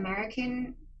 but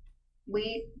American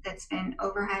wheat that's been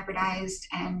over-hybridized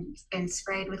and been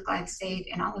sprayed with glyphosate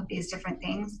and all of these different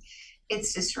things,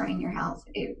 it's destroying your health.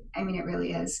 It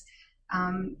really is.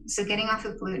 So getting off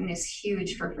of gluten is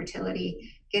huge for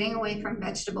fertility. getting away from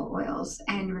vegetable oils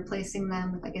and replacing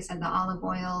them with, like I said, the olive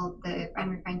oil, the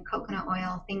unrefined coconut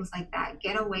oil, things like that.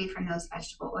 Get away from those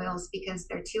vegetable oils because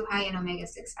they're too high in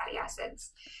omega-6 fatty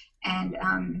acids.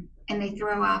 And they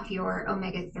throw off your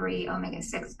omega-3,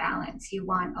 omega-6 balance. You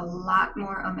want a lot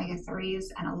more omega-3s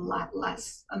and a lot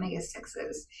less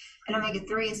omega-6s. And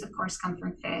omega-3s, of course, come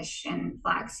from fish and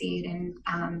flaxseed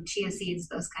and chia seeds,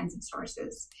 those kinds of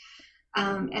sources.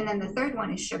 And then the third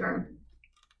one is sugar.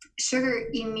 Sugar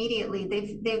immediately,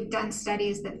 they've done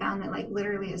studies that found that like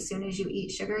literally as soon as you eat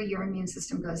sugar, your immune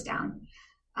system goes down.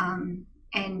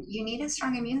 And you need a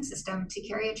strong immune system to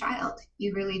carry a child.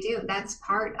 You really do. That's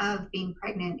part of being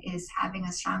pregnant, is having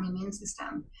a strong immune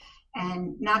system.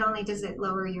 And not only does it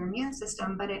lower your immune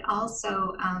system, but it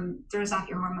also throws off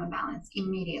your hormone balance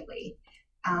immediately,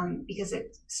 because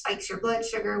it spikes your blood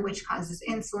sugar, which causes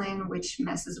insulin, which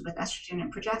messes with estrogen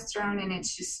and progesterone. And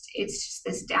it's just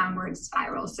this downward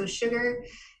spiral. So sugar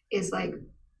is like,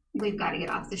 we've got to get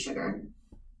off the sugar.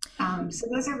 So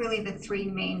those are really the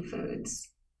three main foods.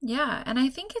 Yeah, and I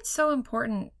think it's so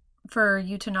important for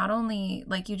you to not only,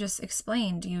 like you just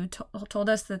explained, you told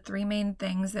us the three main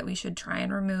things that we should try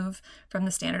and remove from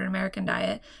the standard American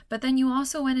diet, but then you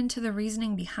also went into the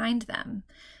reasoning behind them.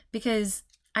 Because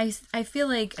I feel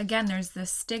like, again, there's this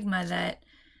stigma that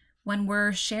when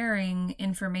we're sharing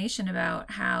information about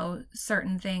how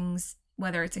certain things,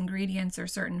 whether it's ingredients or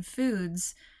certain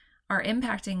foods, are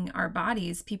impacting our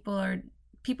bodies, people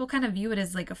kind of view it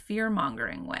as like a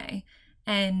fear-mongering way.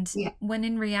 And when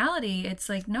in reality, it's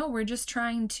like, no, we're just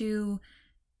trying to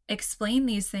explain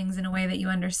these things in a way that you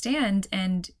understand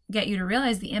and get you to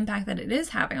realize the impact that it is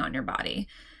having on your body.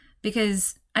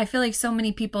 Because I feel like so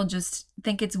many people just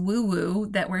think it's woo-woo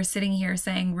that we're sitting here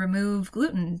saying, remove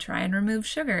gluten, try and remove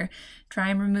sugar, try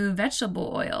and remove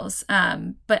vegetable oils.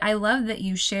 But I love that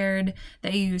you shared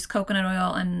that you use coconut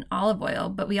oil and olive oil,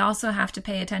 but we also have to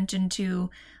pay attention to,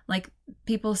 like,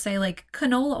 people say like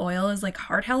canola oil is like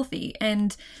heart healthy,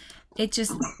 and it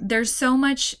just, there's so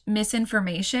much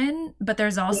misinformation, but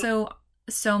there's also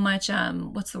so much,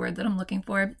 what's the word that I'm looking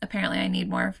for? Apparently I need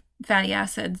more fatty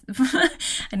acids.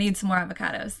 I need some more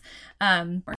avocados.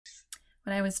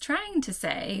 What I was trying to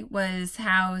say was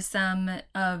how some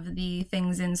of the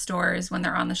things in stores, when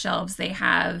they're on the shelves, they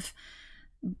have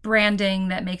branding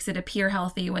that makes it appear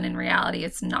healthy when in reality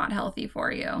it's not healthy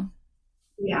for you.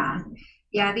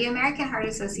 Yeah, the American Heart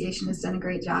Association has done a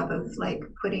great job of like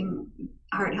putting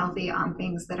heart healthy on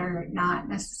things that are not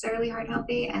necessarily heart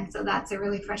healthy. And so that's a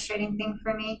really frustrating thing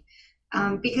for me,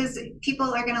 because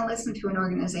people are going to listen to an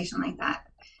organization like that.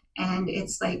 And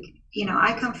it's like, you know,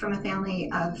 I come from a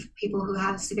family of people who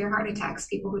have severe heart attacks,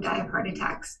 people who die of heart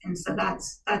attacks. And so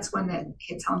that's one that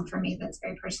hits home for me. That's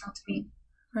very personal to me.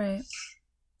 Right.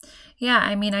 Yeah.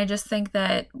 I mean, I just think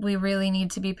that we really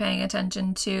need to be paying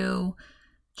attention to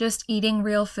just eating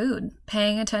real food,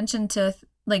 paying attention to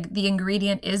like the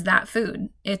ingredient is that food.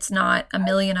 It's not a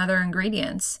million other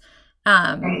ingredients.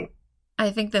 Right. I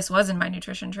think this was in my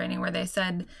nutrition training where they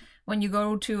said, when you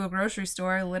go to a grocery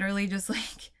store, literally just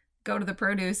like go to the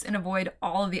produce and avoid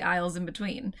all of the aisles in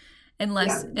between,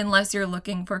 unless you're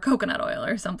looking for coconut oil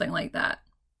or something like that.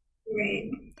 Right.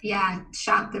 Yeah.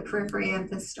 Shop the periphery of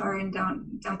the store and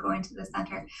don't go into the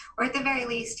center. Or at the very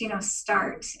least, you know,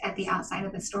 start at the outside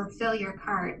of the store, fill your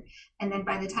cart. And then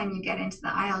by the time you get into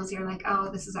the aisles, you're like, oh,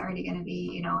 this is already going to be,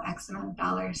 you know, X amount of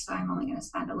dollars. So I'm only going to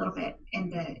spend a little bit in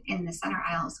the center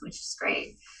aisles, which is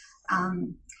great.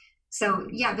 So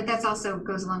yeah, but that's also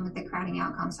goes along with the crowding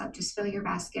out concept. Just fill your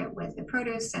basket with the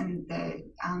produce and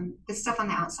the stuff on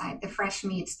the outside, the fresh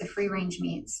meats, the free range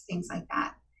meats, things like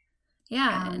that.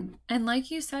 Yeah. And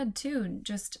like you said too,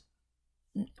 just,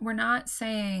 we're not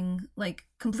saying like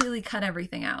completely cut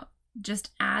everything out,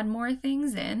 just add more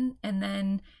things in, and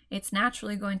then it's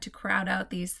naturally going to crowd out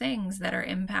these things that are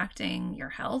impacting your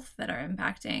health, that are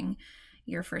impacting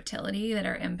your fertility, that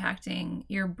are impacting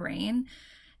your brain.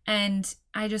 And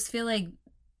I just feel like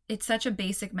it's such a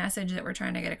basic message that we're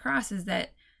trying to get across, is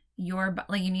that you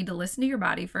need to listen to your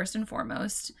body first and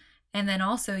foremost, and then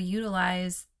also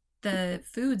utilize the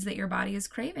foods that your body is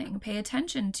craving. Pay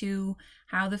attention to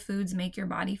how the foods make your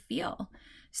body feel.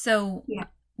 So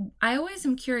I always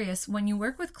am curious, when you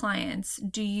work with clients,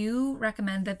 do you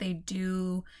recommend that they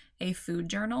do a food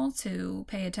journal to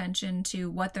pay attention to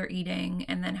what they're eating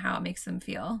and then how it makes them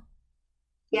feel?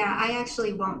 Yeah, I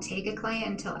actually won't take a client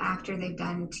until after they've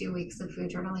done 2 weeks of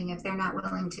food journaling. If they're not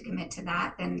willing to commit to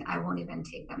that, then I won't even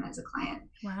take them as a client.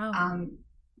 Wow.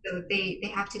 So they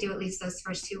have to do at least those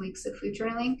first 2 weeks of food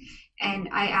journaling. And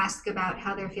I ask about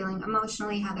how they're feeling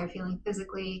emotionally, how they're feeling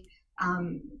physically,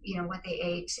 you know, what they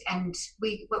ate. And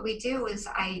what we do is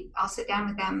I'll sit down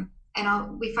with them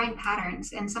and we find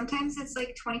patterns. And sometimes it's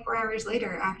like 24 hours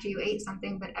later after you ate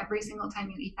something, but every single time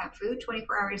you eat that food,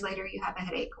 24 hours later, you have a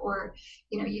headache, or,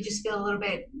 you just feel a little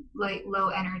bit like low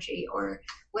energy, or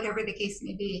whatever the case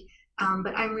may be.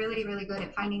 But I'm really, really good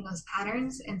at finding those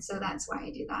patterns. And so that's why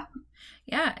I do that.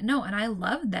 Yeah, no, and I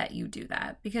love that you do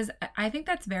that, because I think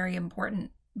that's very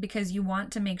important, because you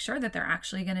want to make sure that they're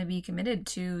actually going to be committed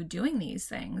to doing these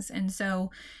things. And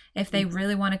so if they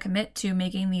really want to commit to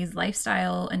making these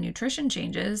lifestyle and nutrition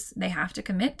changes, they have to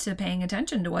commit to paying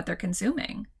attention to what they're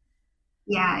consuming.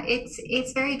 Yeah,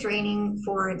 it's very draining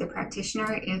for the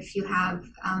practitioner if you have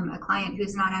a client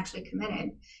who's not actually committed,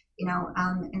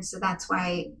 and so that's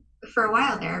why for a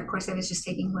while there, of course, I was just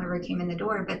taking whoever came in the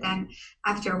door. But then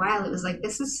after a while, it was like,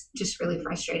 this is just really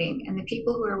frustrating. And the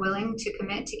people who are willing to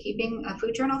commit to keeping a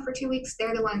food journal for 2 weeks,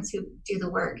 they're the ones who do the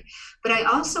work. But I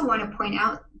also want to point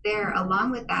out there,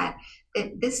 along with that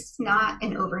this is not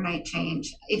an overnight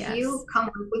change. If you come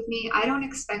work with me, I don't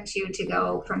expect you to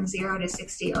go from 0 to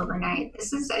 60 overnight.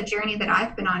 This is a journey that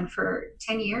I've been on for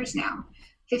 10 years now,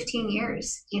 15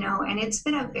 years, and it's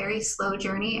been a very slow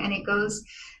journey, and it goes,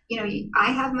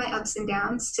 I have my ups and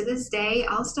downs. To this day,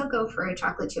 I'll still go for a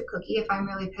chocolate chip cookie if I'm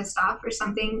really pissed off or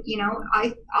something.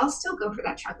 I'll still go for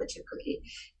that chocolate chip cookie,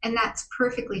 and that's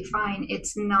perfectly fine.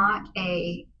 It's not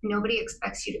nobody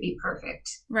expects you to be perfect,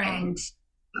 right? And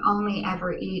only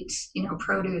ever eat,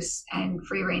 produce and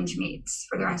free range meats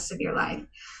for the rest of your life.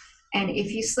 And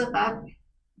if you slip up,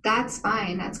 that's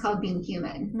fine. That's called being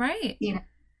human, right?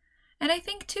 And I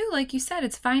think too, like you said,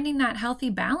 it's finding that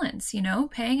healthy balance,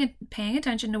 paying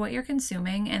attention to what you're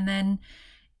consuming. And then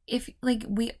if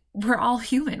we're all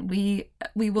human, we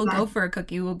will go for a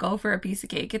cookie, we'll go for a piece of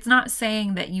cake. It's not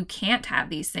saying that you can't have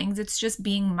these things. It's just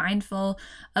being mindful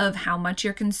of how much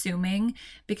you're consuming,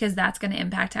 because that's going to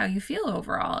impact how you feel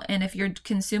overall. And if you're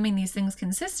consuming these things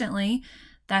consistently,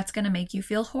 that's going to make you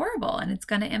feel horrible, and it's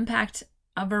going to impact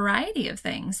a variety of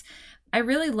things. I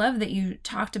really love that you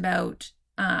talked about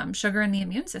sugar in the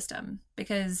immune system,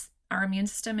 because our immune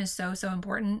system is so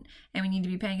important, and we need to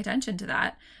be paying attention to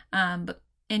that. But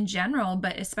in general,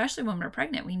 but especially when we're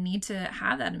pregnant, we need to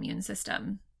have that immune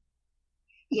system.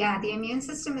 Yeah, the immune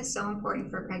system is so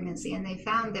important for pregnancy, and they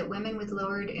found that women with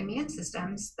lowered immune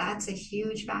systems, that's a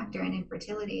huge factor in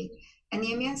infertility. And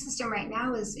the immune system right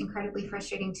now is incredibly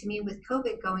frustrating to me with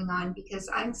COVID going on, because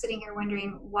I'm sitting here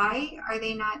wondering, why are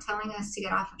they not telling us to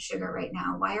get off of sugar right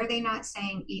now? Why are they not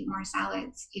saying eat more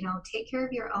salads? Take care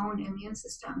of your own immune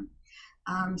system.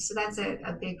 So that's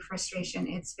a big frustration.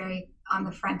 It's very on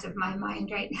the front of my mind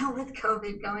right now with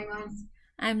COVID going on.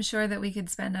 I'm sure that we could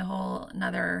spend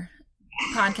another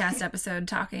podcast episode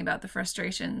talking about the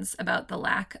frustrations about the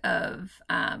lack of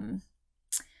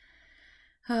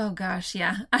oh gosh,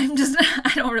 yeah. I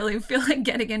don't really feel like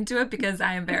getting into it, because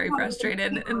I am very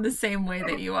frustrated in the same way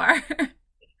that you are.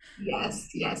 Yes.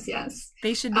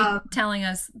 They should be telling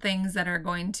us things that are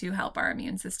going to help our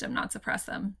immune system, not suppress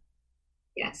them.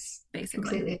 Yes,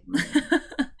 basically.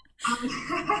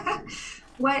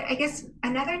 What I guess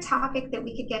another topic that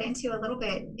we could get into a little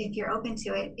bit, if you're open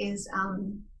to it, is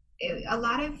a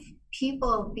lot of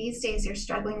people these days are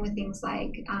struggling with things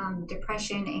like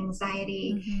depression,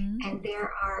 anxiety, and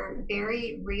there are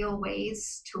very real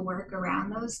ways to work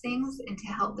around those things and to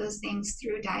help those things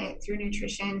through diet, through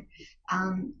nutrition,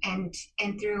 and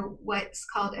through what's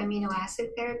called amino acid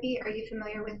therapy. Are you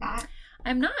familiar with that?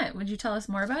 I'm not. Would you tell us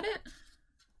more about it?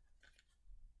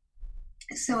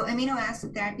 So amino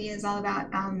acid therapy is all about,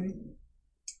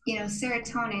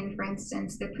 serotonin, for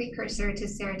instance. The precursor to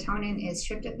serotonin is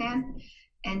tryptophan.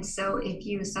 And so if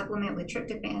you supplement with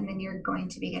tryptophan, then you're going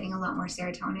to be getting a lot more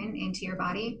serotonin into your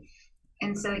body.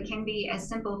 And so it can be as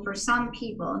simple for some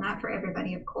people, not for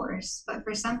everybody, of course, but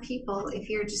for some people, if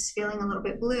you're just feeling a little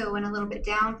bit blue and a little bit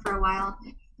down for a while,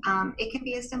 it can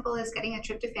be as simple as getting a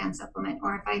tryptophan supplement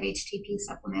or a 5-HTP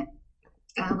supplement,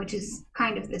 which is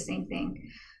kind of the same thing.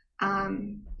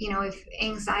 If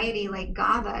anxiety, like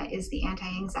GABA is the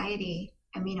anti-anxiety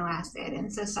amino acid.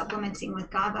 And so supplementing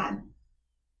with GABA,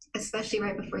 especially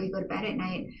right before you go to bed at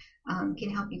night, can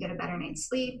help you get a better night's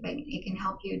sleep. It can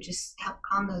help you just help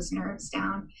calm those nerves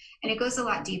down. And it goes a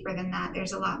lot deeper than that.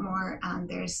 There's a lot more.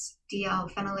 There's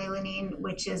DL-phenylalanine,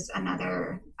 which is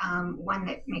another one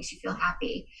that makes you feel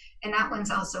happy. And that one's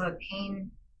also a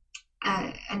pain,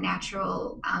 a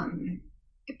natural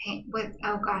pain with,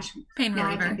 oh gosh. Pain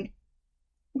reliever.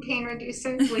 Pain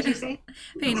reducer, what'd you say?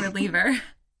 Pain reliever.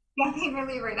 Yeah, pain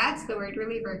reliever. That's the word,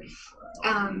 reliever.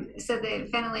 So the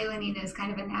phenylalanine is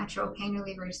kind of a natural pain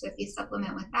reliever. So if you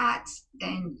supplement with that,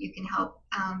 then you can help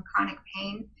chronic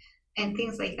pain and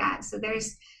things like that. So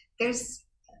there's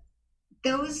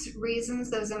those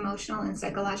reasons, those emotional and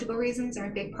psychological reasons, are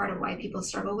a big part of why people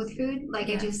struggle with food. Like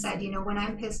I just said, when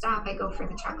I'm pissed off, I go for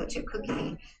the chocolate chip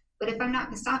cookie. But if I'm not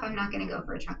pissed off, I'm not going to go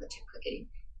for a chocolate chip cookie.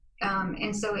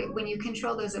 And so when you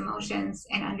control those emotions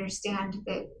and understand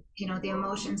that, the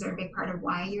emotions are a big part of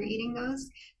why you're eating those,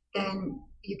 then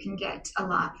you can get a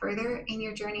lot further in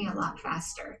your journey a lot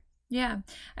faster. Yeah.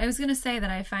 I was going to say that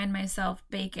I find myself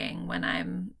baking when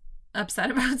I'm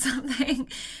upset about something.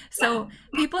 So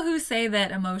people who say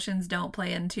that emotions don't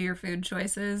play into your food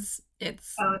choices,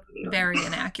 it's very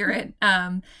inaccurate.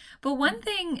 But one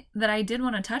thing that I did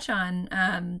want to touch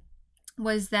on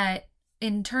was that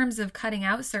in terms of cutting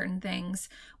out certain things,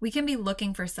 we can be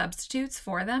looking for substitutes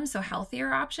for them, so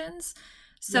healthier options.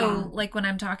 So like when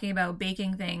I'm talking about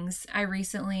baking things, I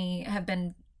recently have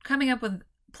been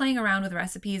playing around with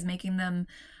recipes, making them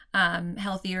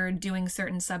healthier, doing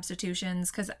certain substitutions,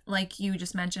 because like you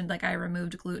just mentioned, like I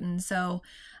removed gluten, so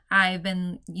I've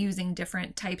been using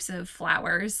different types of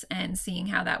flours and seeing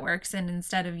how that works. And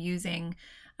instead of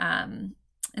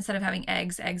having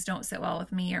eggs don't sit well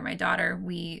with me or my daughter,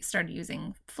 we started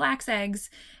using flax eggs.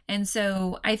 And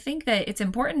so I think that it's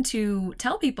important to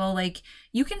tell people, like,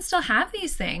 you can still have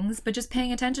these things, but just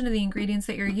paying attention to the ingredients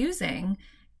that you're using,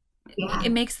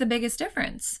 it makes the biggest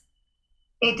difference.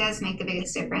 It does make the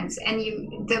biggest difference. And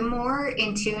the more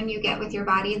in tune you get with your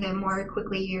body, the more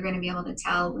quickly you're going to be able to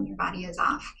tell when your body is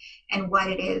off and what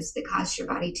it is that caused your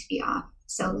body to be off.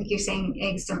 So like you're saying,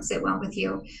 eggs don't sit well with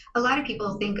you. A lot of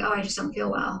people think, oh, I just don't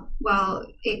feel well. Well,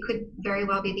 it could very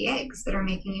well be the eggs that are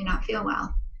making you not feel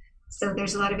well. So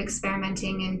there's a lot of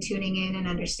experimenting and tuning in and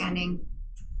understanding.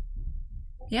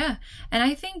 Yeah. And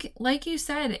I think, like you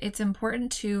said, it's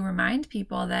important to remind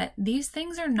people that these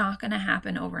things are not going to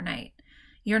happen overnight.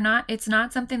 It's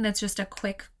not something that's just a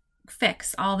quick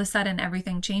fix. All of a sudden,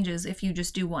 everything changes if you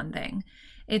just do one thing.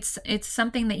 It's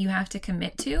something that you have to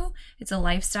commit to. It's a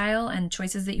lifestyle and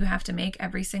choices that you have to make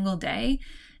every single day.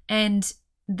 And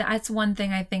that's one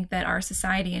thing I think that our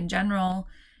society in general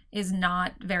is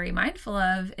not very mindful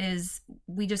of, is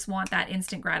we just want that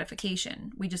instant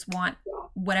gratification. We just want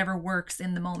whatever works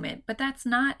in the moment. But that's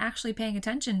not actually paying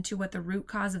attention to what the root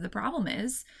cause of the problem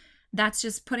is. That's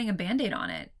just putting a Band-Aid on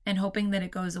it and hoping that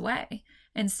it goes away.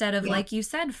 Instead of, like you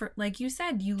said,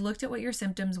 you looked at what your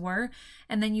symptoms were,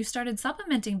 and then you started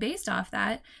supplementing based off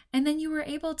that, and then you were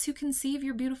able to conceive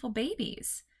your beautiful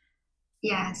babies.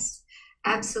 Yes,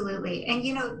 absolutely. And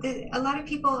a lot of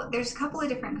people, there's a couple of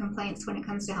different complaints when it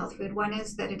comes to health food. One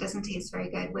is that it doesn't taste very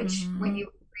good, which when you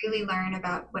really learn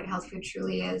about what health food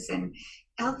truly is, and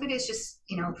health food is just,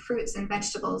 fruits and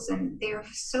vegetables, and they are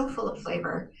so full of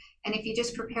flavor. And if you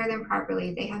just prepare them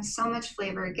properly, they have so much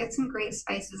flavor. Get some great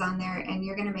spices on there, and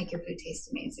you're going to make your food taste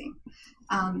amazing.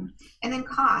 And then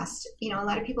cost. A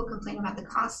lot of people complain about the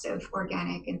cost of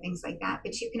organic and things like that,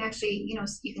 but you can actually,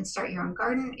 you can start your own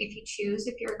garden if you choose.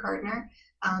 If you're a gardener,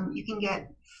 you can get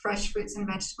fresh fruits and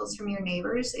vegetables from your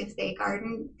neighbors if they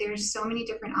garden. There's so many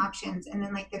different options. And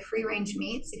then like the free range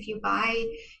meats, if you buy,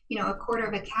 a quarter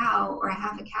of a cow or a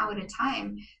half a cow at a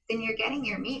time, then you're getting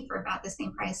your meat for about the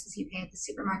same price as you pay at the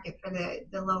supermarket for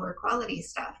the lower quality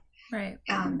stuff. Right.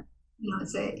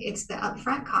 It's the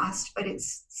upfront cost, but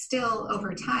it's still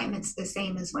over time, it's the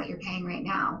same as what you're paying right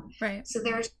now. Right. So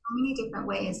there's so many different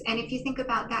ways. And if you think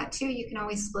about that too, you can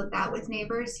always split that with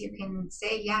neighbors. You can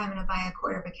say, I'm going to buy a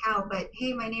quarter of a cow, but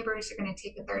hey, my neighbors are going to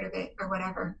take a third of it or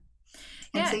whatever.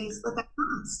 And so you split that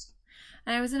cost.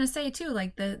 And I was going to say too,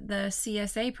 like the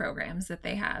CSA programs that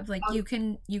they have, like you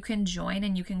can join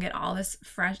and you can get all this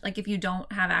fresh, like if you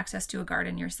don't have access to a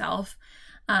garden yourself.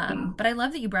 But I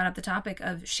love that you brought up the topic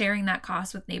of sharing that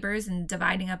cost with neighbors and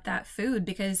dividing up that food,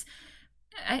 because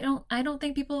I don't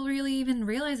think people really even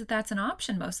realize that that's an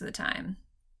option most of the time.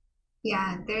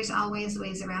 Yeah, there's always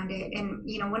ways around it. And,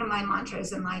 one of my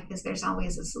mantras in life is there's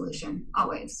always a solution,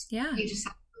 always. Yeah. You just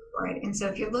have to look for it. And so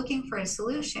if you're looking for a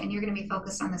solution, you're going to be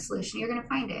focused on the solution. You're going to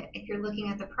find it. If you're looking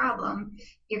at the problem,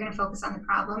 you're going to focus on the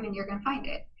problem and you're going to find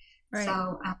it. Right.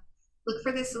 So look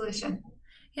for the solution.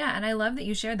 Yeah, and I love that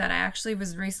you shared that. I actually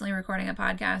was recently recording a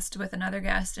podcast with another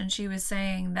guest, and she was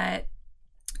saying that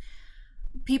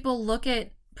people look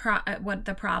at what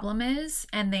the problem is,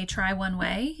 and they try one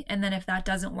way, and then if that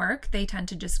doesn't work, they tend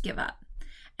to just give up.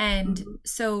 And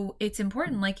so it's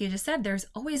important, like you just said, there's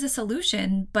always a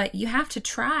solution, but you have to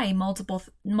try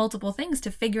multiple things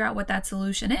to figure out what that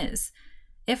solution is.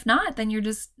 If not, then you're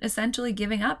just essentially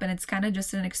giving up, and it's kind of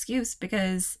just an excuse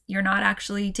because you're not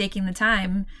actually taking the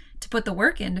time to put the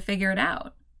work in to figure it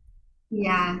out.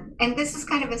 Yeah. And this is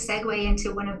kind of a segue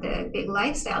into one of the big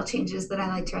lifestyle changes that I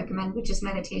like to recommend, which is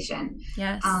meditation.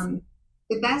 Yes.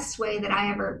 The best way that I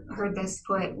ever heard this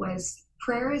put was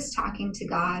prayer is talking to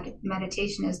God.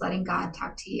 Meditation is letting God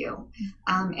talk to you.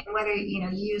 And whether, you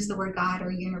use the word God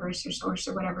or universe or source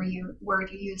or whatever word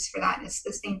you use for that, it's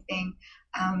the same thing.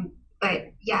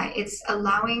 But yeah, it's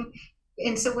allowing.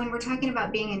 And so when we're talking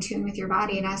about being in tune with your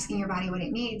body and asking your body what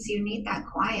it needs, you need that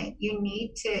quiet. You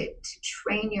need to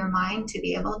train your mind to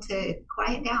be able to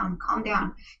quiet down, calm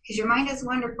down, because your mind is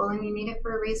wonderful and you need it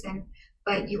for a reason,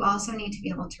 but you also need to be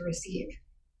able to receive.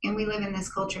 And we live in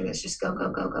this culture that's just go,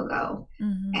 go, go, go, go.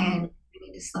 Mm-hmm. And we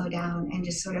need to slow down and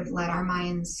just sort of let our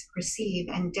minds receive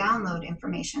and download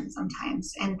information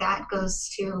sometimes. And that goes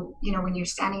to, when you're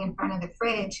standing in front of the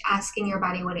fridge, asking your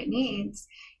body what it needs,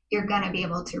 you're going to be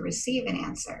able to receive an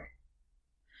answer.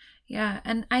 Yeah.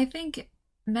 And I think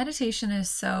meditation is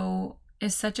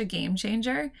such a game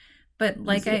changer, but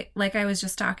like I was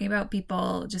just talking about,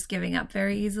 people just giving up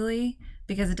very easily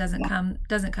because it doesn't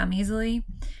come easily.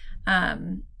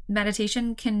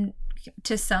 Meditation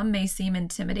to some may seem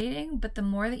intimidating, but the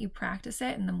more that you practice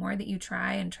it and the more that you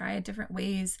try it different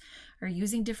ways, or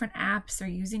using different apps or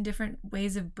using different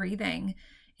ways of breathing,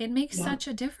 it makes such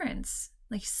a difference.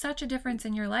 Like such a difference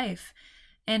in your life.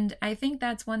 And I think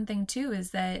that's one thing too,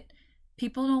 is that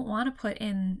people don't want to put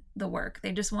in the work.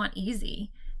 They just want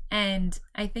easy. And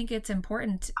I think it's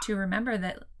important to remember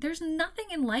that there's nothing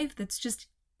in life that's just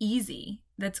easy,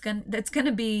 that's going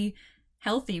to be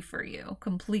healthy for you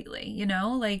completely,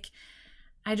 Like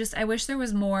I wish there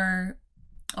was more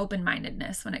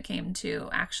open-mindedness when it came to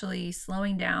actually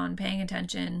slowing down, paying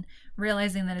attention,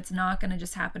 realizing that it's not going to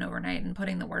just happen overnight, and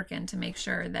putting the work in to make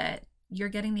sure that you're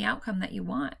getting the outcome that you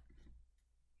want.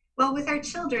 Well, with our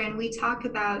children, we talk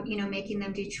about, making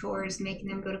them do chores, making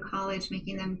them go to college,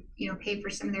 making them, pay for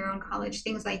some of their own college,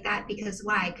 things like that. Because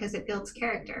why? Because it builds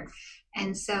character.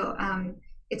 And so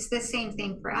it's the same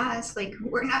thing for us. Like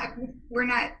we're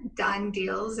not done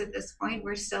deals at this point.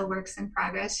 We're still works in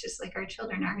progress, just like our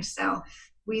children are. So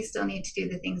we still need to do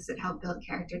the things that help build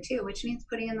character too, which means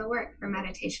putting in the work for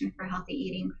meditation, for healthy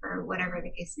eating, for whatever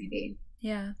the case may be.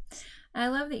 Yeah. I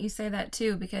love that you say that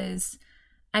too, because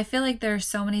I feel like there are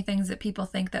so many things that people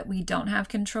think that we don't have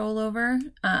control over,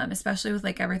 especially with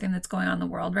like everything that's going on in the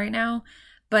world right now.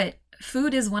 But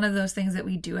food is one of those things that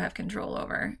we do have control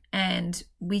over, and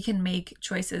we can make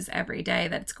choices every day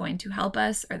that's going to help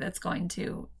us or that's going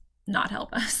to not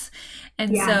help us.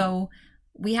 And so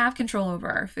we have control over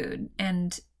our food,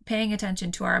 and paying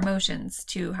attention to our emotions,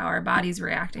 to how our body's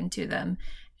reacting to them,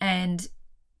 and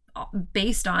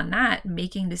based on that,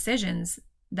 making decisions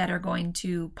that are going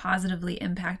to positively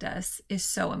impact us is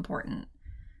so important.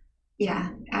 Yeah,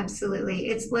 absolutely.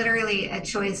 It's literally a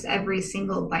choice. Every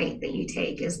single bite that you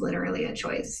take is literally a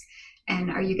choice.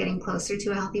 And are you getting closer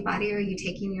to a healthy body, or are you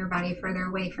taking your body further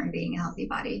away from being a healthy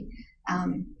body?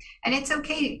 And it's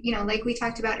okay, like we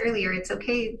talked about earlier, it's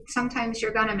okay. Sometimes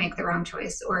you're going to make the wrong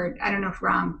choice, or I don't know if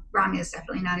wrong is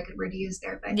definitely not a good word to use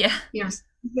there, but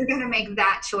you're going to make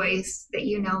that choice that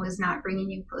is not bringing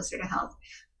you closer to health.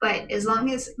 But as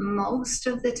long as most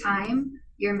of the time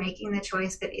you're making the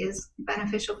choice that is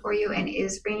beneficial for you and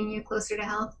is bringing you closer to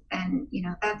health, then,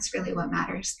 that's really what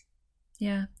matters.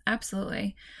 Yeah,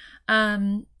 absolutely.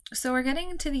 So we're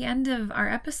getting to the end of our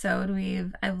episode.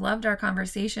 I've loved our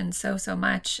conversation so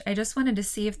much. I just wanted to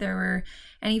see if there were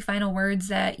any final words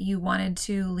that you wanted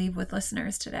to leave with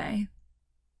listeners today.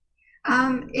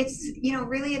 It's,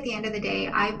 really at the end of the day,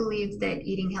 I believe that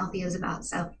eating healthy is about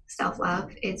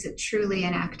self-love. It's truly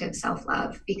an act of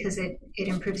self-love, because it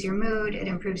improves your mood, it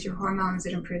improves your hormones,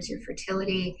 it improves your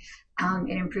fertility,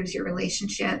 it improves your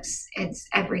relationships. It's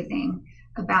everything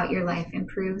about your life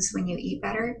improves when you eat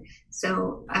better.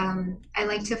 So I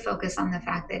like to focus on the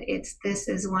fact that this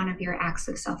is one of your acts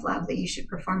of self-love that you should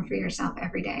perform for yourself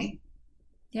every day.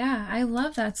 Yeah, I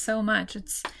love that so much.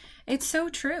 It's so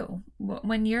true.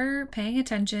 When you're paying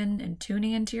attention and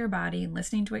tuning into your body and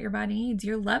listening to what your body needs,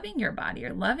 you're loving your body,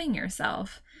 you're loving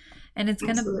yourself, and it's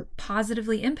going to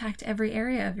positively impact every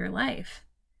area of your life.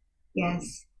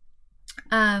 Yes.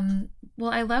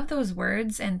 Well, I love those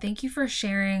words, and thank you for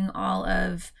sharing all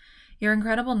of your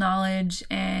incredible knowledge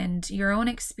and your own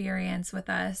experience with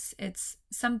us. It's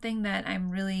something that I'm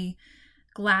really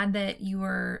glad that you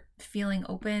were feeling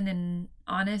open and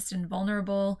honest and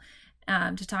vulnerable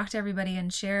to talk to everybody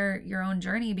and share your own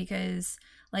journey, because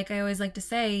like I always like to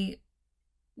say,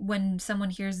 when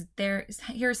someone hears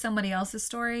somebody else's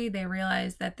story, they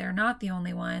realize that they're not the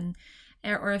only one.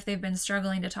 Or if they've been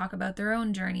struggling to talk about their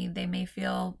own journey, they may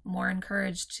feel more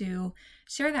encouraged to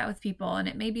share that with people, and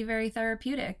it may be very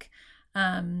therapeutic.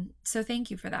 So thank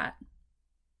you for that.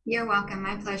 You're welcome.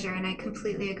 My pleasure. And I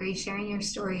completely agree. Sharing your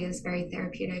story is very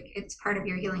therapeutic. It's part of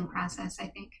your healing process, I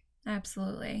think.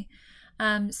 Absolutely.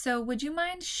 So would you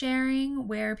mind sharing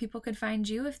where people could find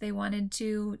you if they wanted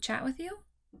to chat with you?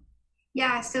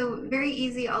 Yeah, so very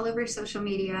easy all over social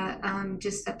media.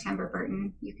 Just September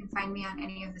Burton. You can find me on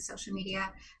any of the social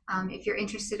media. If you're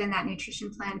interested in that nutrition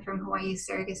plan from Hawaii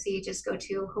Surrogacy, just go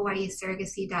to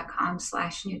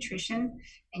hawaiisurrogacy.com/nutrition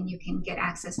and you can get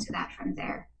access to that from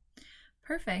there.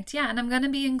 Perfect. Yeah, and I'm going to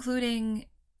be including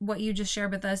what you just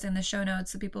shared with us in the show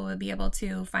notes so people will be able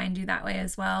to find you that way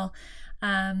as well.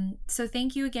 So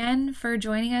thank you again for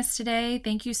joining us today.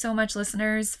 Thank you so much,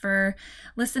 listeners, for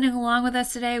listening along with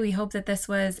us today. We hope that this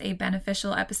was a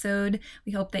beneficial episode.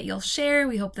 We hope that you'll share.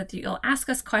 We hope that you'll ask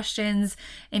us questions,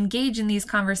 engage in these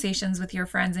conversations with your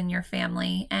friends and your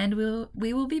family, and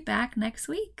we will be back next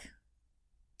week.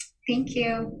 Thank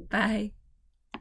you. Bye.